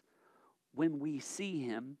grace, when we see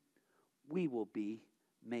Him, we will be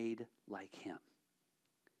made like Him.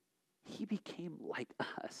 He became like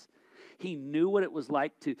us. He knew what it was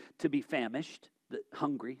like to be famished,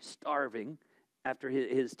 hungry, starving after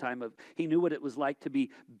his time of... He knew what it was like to be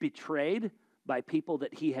betrayed by people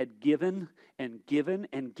that he had given and given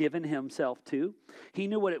and given himself to. He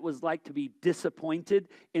knew what it was like to be disappointed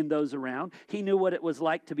in those around. He knew what it was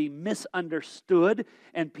like to be misunderstood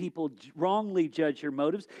and people wrongly judge your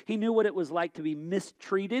motives. He knew what it was like to be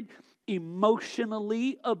mistreated,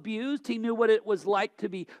 emotionally abused. He knew what it was like to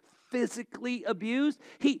be physically abused.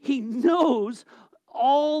 He knows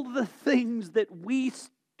all the things that we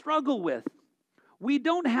struggle with. We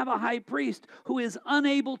don't have a high priest who is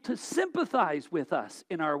unable to sympathize with us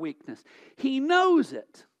in our weakness. He knows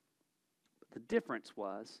it. But the difference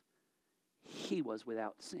was, he was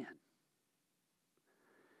without sin.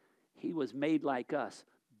 He was made like us,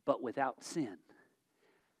 but without sin.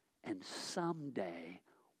 And someday,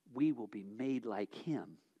 we will be made like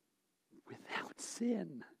him without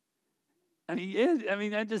sin. When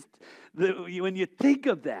you think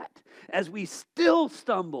of that, as we still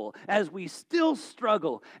stumble, as we still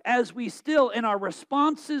struggle, as we still, in our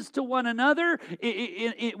responses to one another,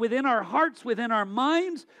 within our hearts, within our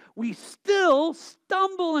minds, we still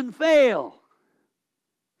stumble and fail.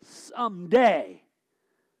 Someday,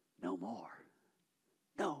 no more.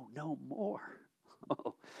 No more.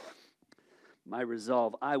 Oh. My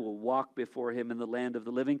resolve, I will walk before him in the land of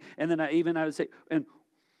the living. And then I would say, and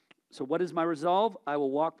so what is my resolve? I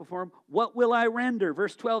will walk before him. What will I render?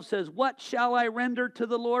 Verse 12 says, what shall I render to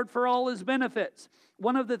the Lord for all his benefits?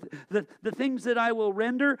 One of the things that I will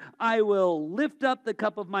render, I will lift up the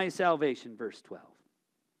cup of my salvation, verse 12.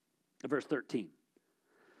 Verse 13.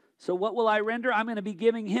 So what will I render? I'm going to be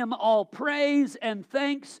giving him all praise and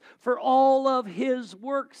thanks for all of his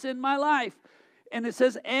works in my life. And it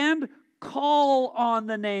says, and call on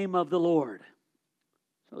the name of the Lord.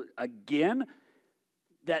 So again,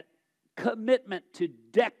 that commitment to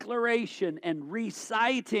declaration and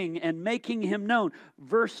reciting and making him known.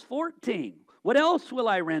 Verse 14, what else will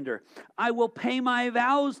I render? I will pay my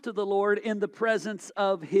vows to the Lord in the presence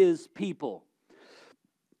of his people.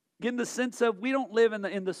 In the sense of, we don't live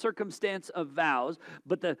in the circumstance of vows,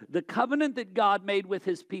 but the covenant that God made with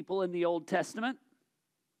his people in the Old Testament,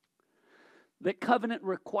 that covenant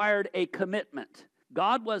required a commitment.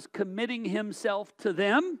 God was committing himself to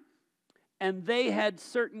them, and they had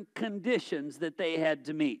certain conditions that they had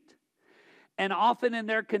to meet. And often in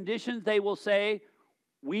their conditions, they will say,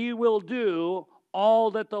 we will do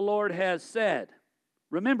all that the Lord has said.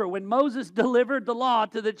 Remember, when Moses delivered the law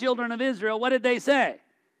to the children of Israel, what did they say?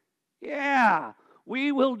 Yeah,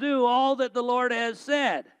 we will do all that the Lord has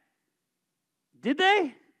said. Did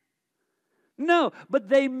they? No, but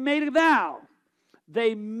they made a vow.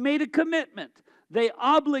 They made a commitment. They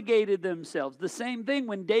obligated themselves. The same thing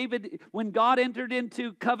when God entered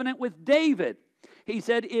into covenant with David. He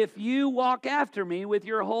said, if you walk after me with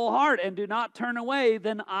your whole heart and do not turn away,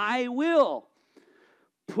 then I will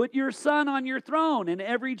put your son on your throne. In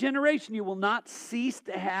every generation you will not cease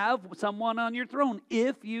to have someone on your throne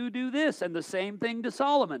if you do this. And the same thing to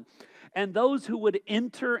Solomon. And those who would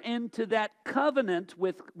enter into that covenant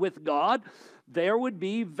with God, there would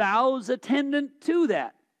be vows attendant to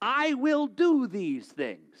that. I will do these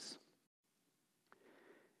things.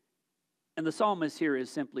 And the psalmist here is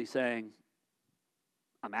simply saying,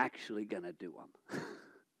 I'm actually going to do them.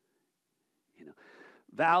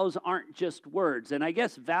 Vows aren't just words. And I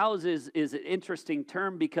guess vows is an interesting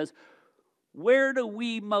term because where do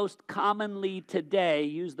we most commonly today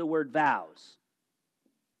use the word vows?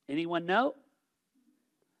 Anyone know?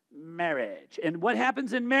 Marriage. And what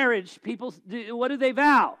happens in marriage? People, what do they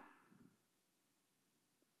vow?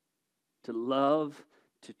 To love,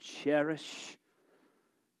 to cherish.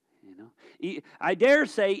 I dare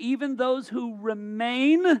say even those who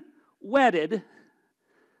remain wedded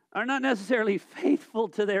are not necessarily faithful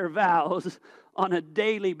to their vows on a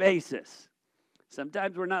daily basis.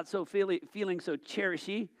 Sometimes we're not so feeling so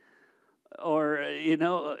cherishy, or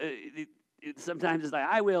sometimes it's like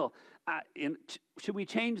should we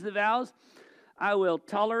change the vows? I will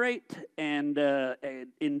tolerate and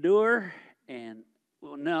endure, and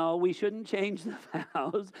well, no, we shouldn't change the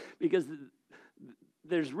vows because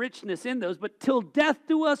there's richness in those. But till death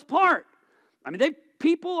do us part.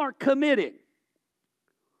 People are committing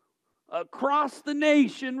across the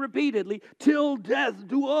nation repeatedly, till death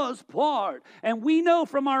do us part. And we know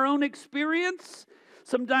from our own experience,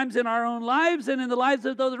 sometimes in our own lives and in the lives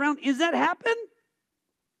of those around, is that happen?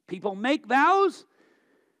 People make vows,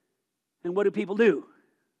 and what do people do?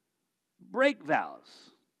 Break vows.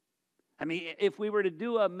 If we were to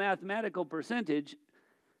do a mathematical percentage,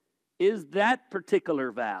 is that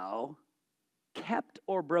particular vow kept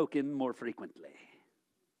or broken more frequently?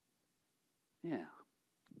 Yeah.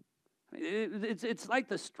 It's like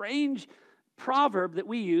the strange proverb that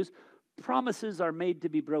we use, promises are made to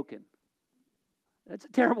be broken. That's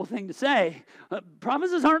a terrible thing to say.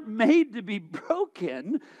 Promises aren't made to be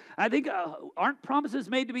broken. I think, aren't promises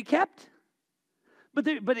made to be kept? But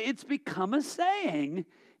it's become a saying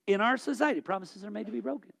in our society. Promises are made to be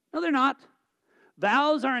broken. No, they're not.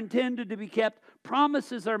 Vows are intended to be kept.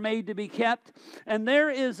 Promises are made to be kept. And there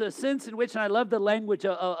is a sense in which, and I love the language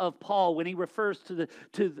of Paul when he refers to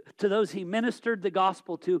those he ministered the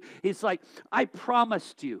gospel to. He's like, I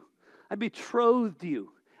promised you. I betrothed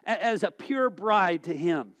you as a pure bride to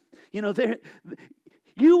him. You know,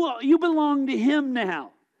 you belong to him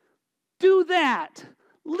now. Do that.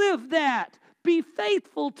 Live that. Be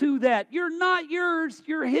faithful to that. You're not yours,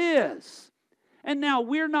 you're his. And now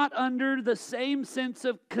we're not under the same sense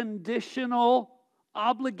of conditional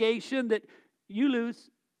obligation that you lose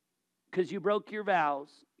because you broke your vows.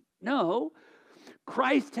 No,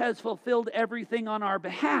 Christ has fulfilled everything on our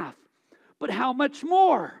behalf. But how much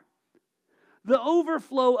more? The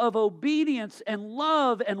overflow of obedience and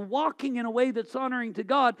love and walking in a way that's honoring to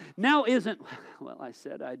God now isn't, well, I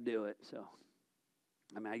said I'd do it, so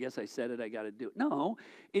I guess I said it, I got to do it. No,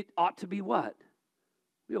 it ought to be what?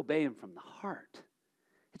 We obey him from the heart.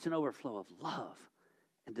 It's an overflow of love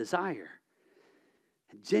and desire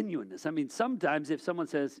and genuineness. I mean, sometimes if someone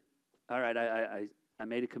says, all right, I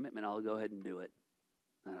made a commitment, I'll go ahead and do it.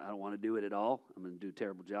 I don't want to do it at all. I'm going to do a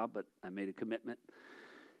terrible job, but I made a commitment.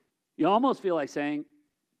 You almost feel like saying,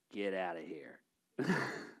 get out of here.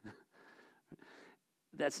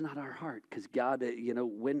 That's not our heart, because God,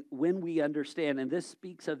 when we understand, and this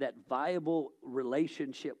speaks of that viable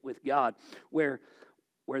relationship with God, where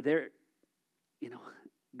there,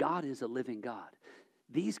 God is a living God.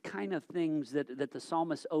 These kind of things that the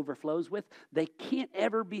psalmist overflows with, they can't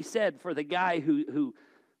ever be said for the guy who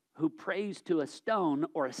prays to a stone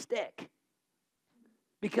or a stick,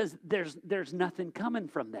 because there's nothing coming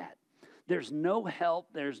from that. There's no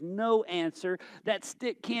help. There's no answer. That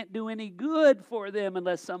stick can't do any good for them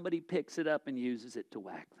unless somebody picks it up and uses it to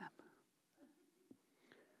whack them.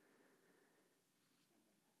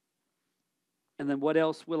 And then what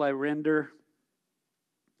else will I render?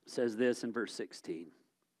 It says this in verse 16.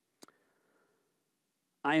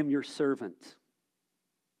 I am your servant.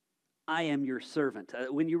 I am your servant.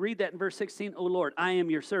 When you read that in verse 16, oh Lord, I am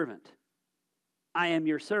your servant. I am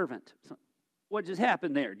your servant. So, what just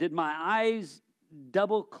happened there? Did my eyes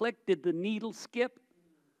double click? Did the needle skip?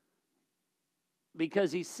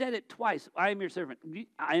 Because he said it twice. I am your servant.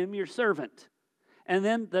 I am your servant. And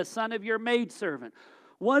then the son of your maidservant.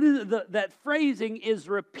 What is that phrasing is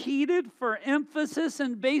repeated for emphasis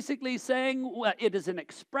and basically saying it is an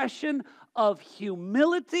expression of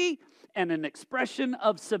humility and an expression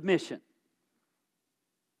of submission.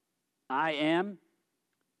 I am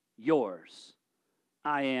yours.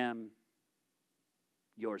 I am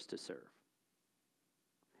yours to serve.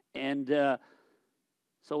 And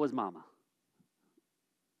so was Mama.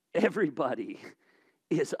 Everybody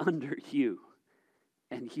is under you,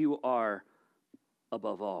 and you are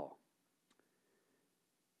above all.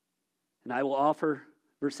 And I will offer,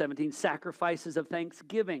 verse 17, sacrifices of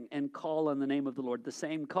thanksgiving and call on the name of the Lord, the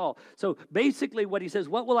same call. So basically what he says,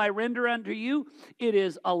 what will I render unto you? It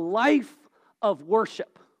is a life of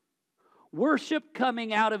worship. Worship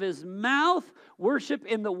coming out of his mouth, worship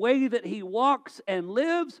in the way that he walks and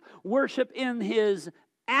lives, worship in his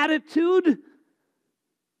attitude,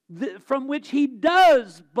 from which he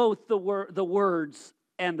does both the words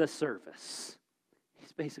and the service.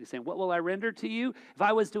 He's basically saying, what will I render to you? If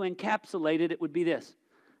I was to encapsulate it, it would be this.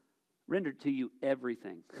 Render to you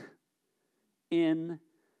everything. In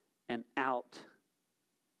and out,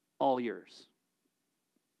 all yours.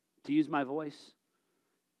 To use my voice,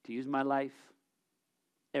 to use my life,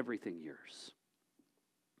 everything yours.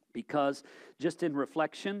 Because just in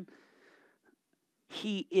reflection,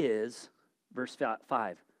 he is, verse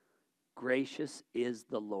 5, gracious is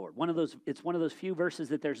the Lord. It's one of those few verses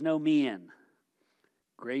that there's no me in.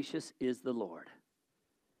 Gracious is the Lord,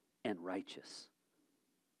 and righteous.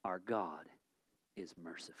 Our God is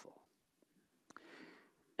merciful.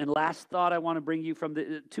 And last thought I want to bring you from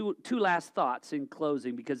the two last thoughts in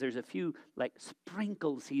closing, because there's a few like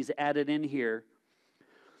sprinkles he's added in here.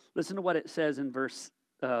 Listen to what it says in verse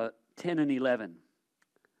 10 and 11.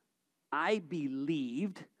 I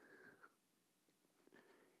believed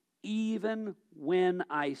even when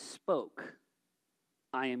I spoke,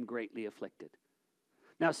 I am greatly afflicted.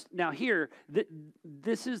 Now here,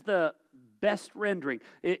 this is the best rendering.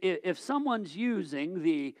 If someone's using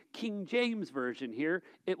the King James Version here,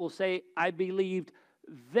 it will say, I believed,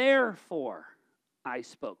 therefore I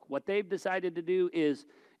spoke. What they've decided to do is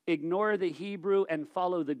ignore the Hebrew and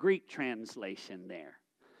follow the Greek translation there.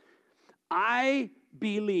 I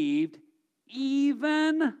believed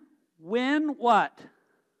even when what?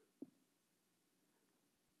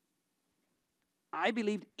 I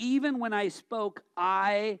believed even when I spoke,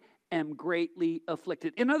 I am greatly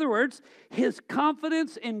afflicted. In other words, his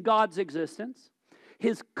confidence in God's existence,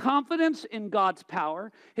 his confidence in God's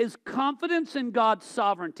power, his confidence in God's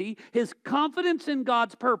sovereignty, his confidence in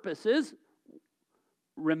God's purposes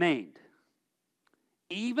remained.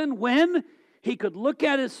 Even when he could look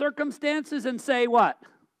at his circumstances and say, what?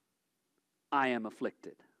 I am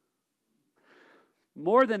afflicted.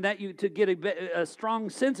 More than that, to get a strong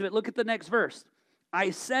sense of it, look at the next verse.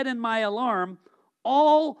 I said in my alarm,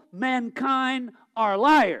 all mankind are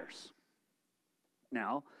liars.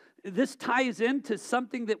 Now, this ties into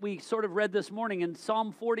something that we sort of read this morning in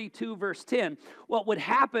Psalm 42, verse 10. What would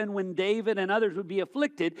happen when David and others would be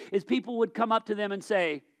afflicted is people would come up to them and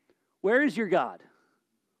say, where is your God?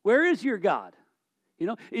 Where is your God? You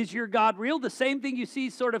know, is your God real? The same thing you see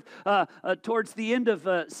sort of towards the end of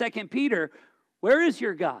 2 Peter. Where is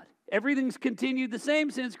your God? Everything's continued the same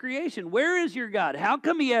since creation. Where is your God? How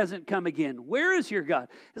come he hasn't come again? Where is your God?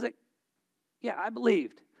 It's like, yeah, I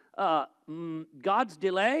believed. God's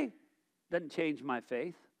delay doesn't change my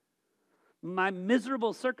faith. My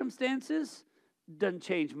miserable circumstances doesn't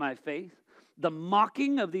change my faith. The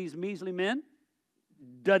mocking of these measly men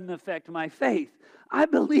doesn't affect my faith. I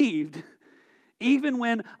believed even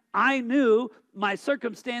when I knew my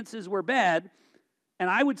circumstances were bad, and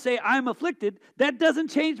I would say I'm afflicted, that doesn't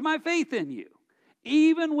change my faith in you.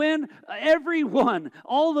 Even when everyone,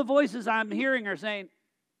 all the voices I'm hearing are saying,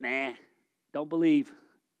 nah, don't believe,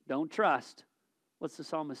 don't trust. What's the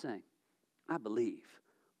psalmist saying? I believe.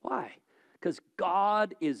 Why? Because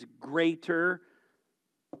God is greater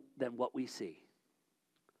than what we see.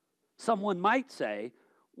 Someone might say,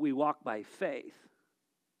 we walk by faith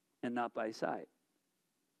and not by sight.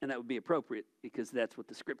 And that would be appropriate because that's what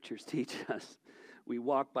the scriptures teach us. We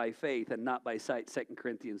walk by faith and not by sight, 2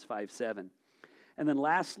 Corinthians 5:7. And then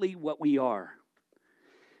lastly, what we are.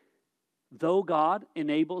 Though God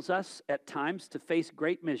enables us at times to face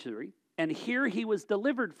great misery, and here he was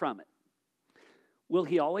delivered from it, will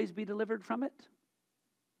he always be delivered from it?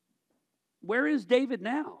 Where is David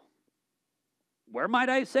now? Where might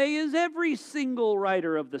I say is every single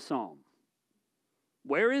writer of the psalm?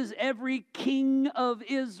 Where is every king of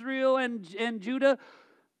Israel and Judah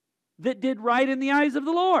that did right in the eyes of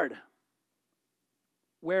the Lord?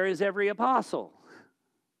 Where is every apostle?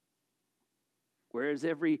 Where is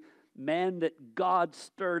every man that God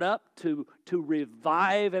stirred up to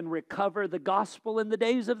revive and recover the gospel in the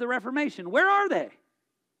days of the Reformation? Where are they?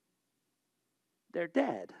 They're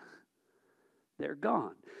dead. They're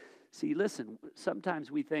gone. See, listen, sometimes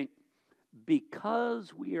we think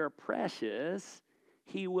because we are precious,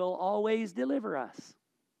 he will always deliver us.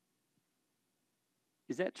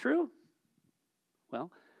 Is that true?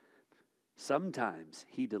 Well, sometimes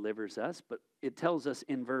he delivers us, but it tells us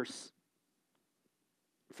in verse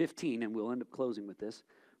 15, and we'll end up closing with this,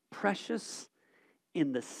 precious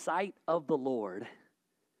in the sight of the Lord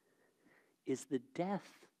is the death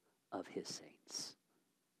of his saints.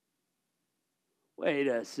 Wait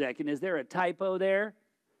a second, is there a typo there?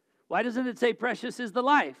 Why doesn't it say precious is the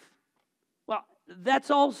life? Well,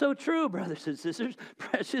 that's also true, brothers and sisters.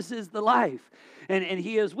 Precious is the life. And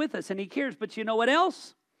he is with us and he cares. But you know what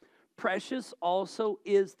else? Precious also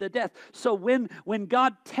is the death. So when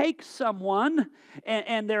God takes someone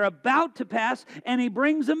and they're about to pass and he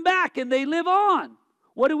brings them back and they live on,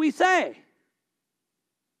 what do we say?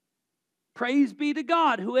 Praise be to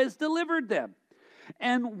God who has delivered them.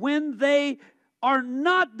 And when they are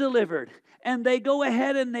not delivered and they go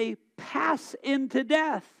ahead and they pass into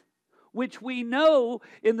death, which we know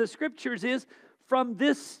in the scriptures is from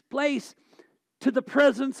this place to the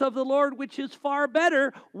presence of the Lord, which is far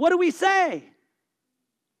better, what do we say?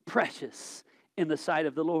 Precious in the sight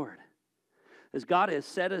of the Lord. As God has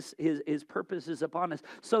set us his purposes upon us,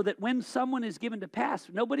 so that when someone is given to pass,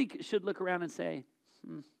 nobody should look around and say,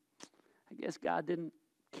 I guess God didn't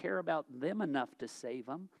care about them enough to save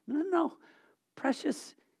them. No.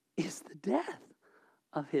 Precious is the death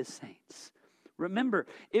of his saints. Remember,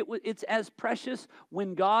 it's as precious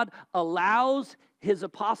when God allows his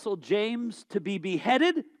apostle James to be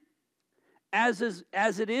beheaded as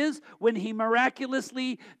it is when he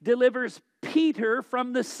miraculously delivers Peter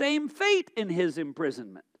from the same fate in his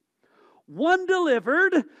imprisonment. One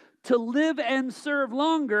delivered to live and serve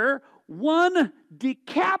longer, one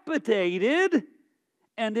decapitated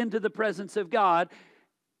and into the presence of God.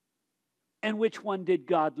 And which one did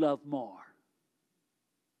God love more?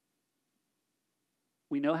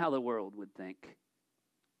 We know how the world would think.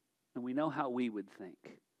 And we know how we would think.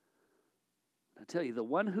 I tell you, the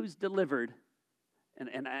one who's delivered,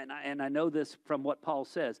 and I know this from what Paul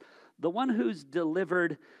says, the one who's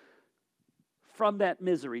delivered from that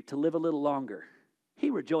misery to live a little longer, he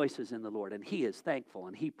rejoices in the Lord, and he is thankful,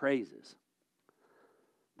 and he praises.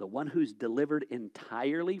 The one who's delivered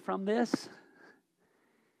entirely from this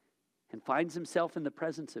and finds himself in the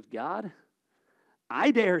presence of God, I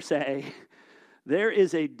dare say there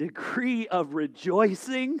is a degree of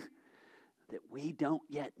rejoicing that we don't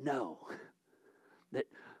yet know. That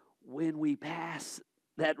when we pass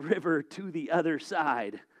that river to the other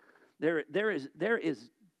side, there is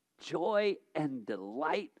joy and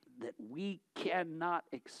delight that we cannot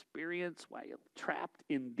experience while trapped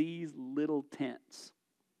in these little tents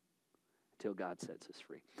until God sets us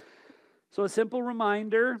free. So a simple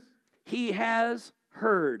reminder, he has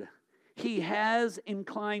heard. He has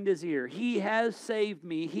inclined his ear. He has saved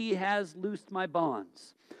me. He has loosed my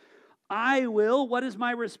bonds. I will, what is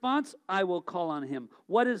my response? I will call on him.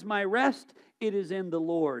 What is my rest? It is in the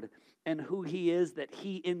Lord and who he is, that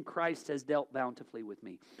he in Christ has dealt bountifully with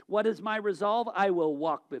me. What is my resolve? I will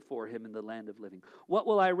walk before him in the land of living. What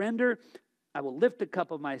will I render? I will lift the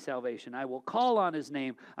cup of my salvation. I will call on his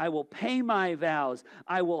name. I will pay my vows.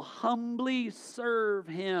 I will humbly serve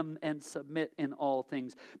him and submit in all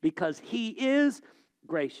things, because he is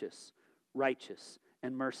gracious, righteous,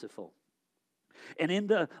 and merciful. And in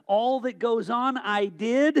all that goes on, I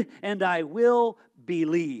did and I will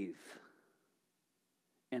believe.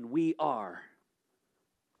 And we are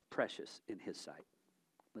precious in his sight.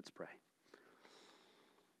 Let's pray.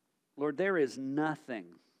 Lord, there is nothing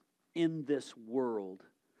in this world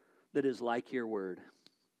that is like your word,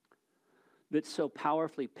 that so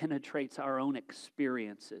powerfully penetrates our own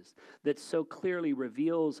experiences, that so clearly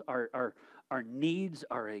reveals our needs,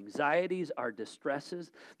 our anxieties, our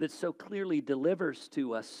distresses, that so clearly delivers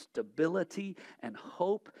to us stability and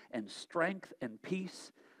hope and strength and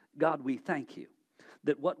peace. God, we thank you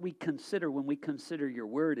that what we consider when we consider your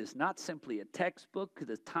word is not simply a textbook.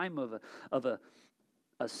 The time of a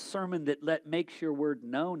sermon that makes your word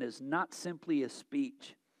known is not simply a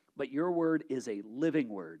speech, but your word is a living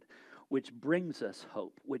word, which brings us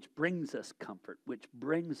hope, which brings us comfort, which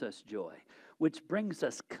brings us joy, which brings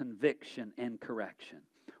us conviction and correction.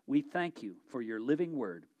 We thank you for your living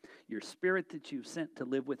word, your spirit that you've sent to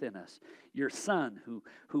live within us, your Son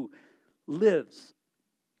who lives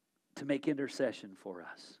to make intercession for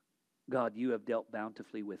us. God, you have dealt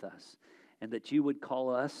bountifully with us, and that you would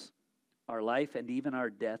call us, our life and even our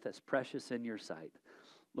death, as precious in your sight.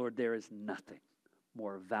 Lord, there is nothing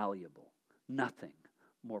more valuable, nothing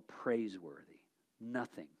more praiseworthy,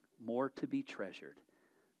 nothing more to be treasured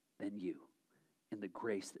than you and the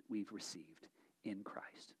grace that we've received in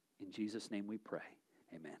Christ. In Jesus' name we pray.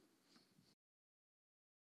 Amen.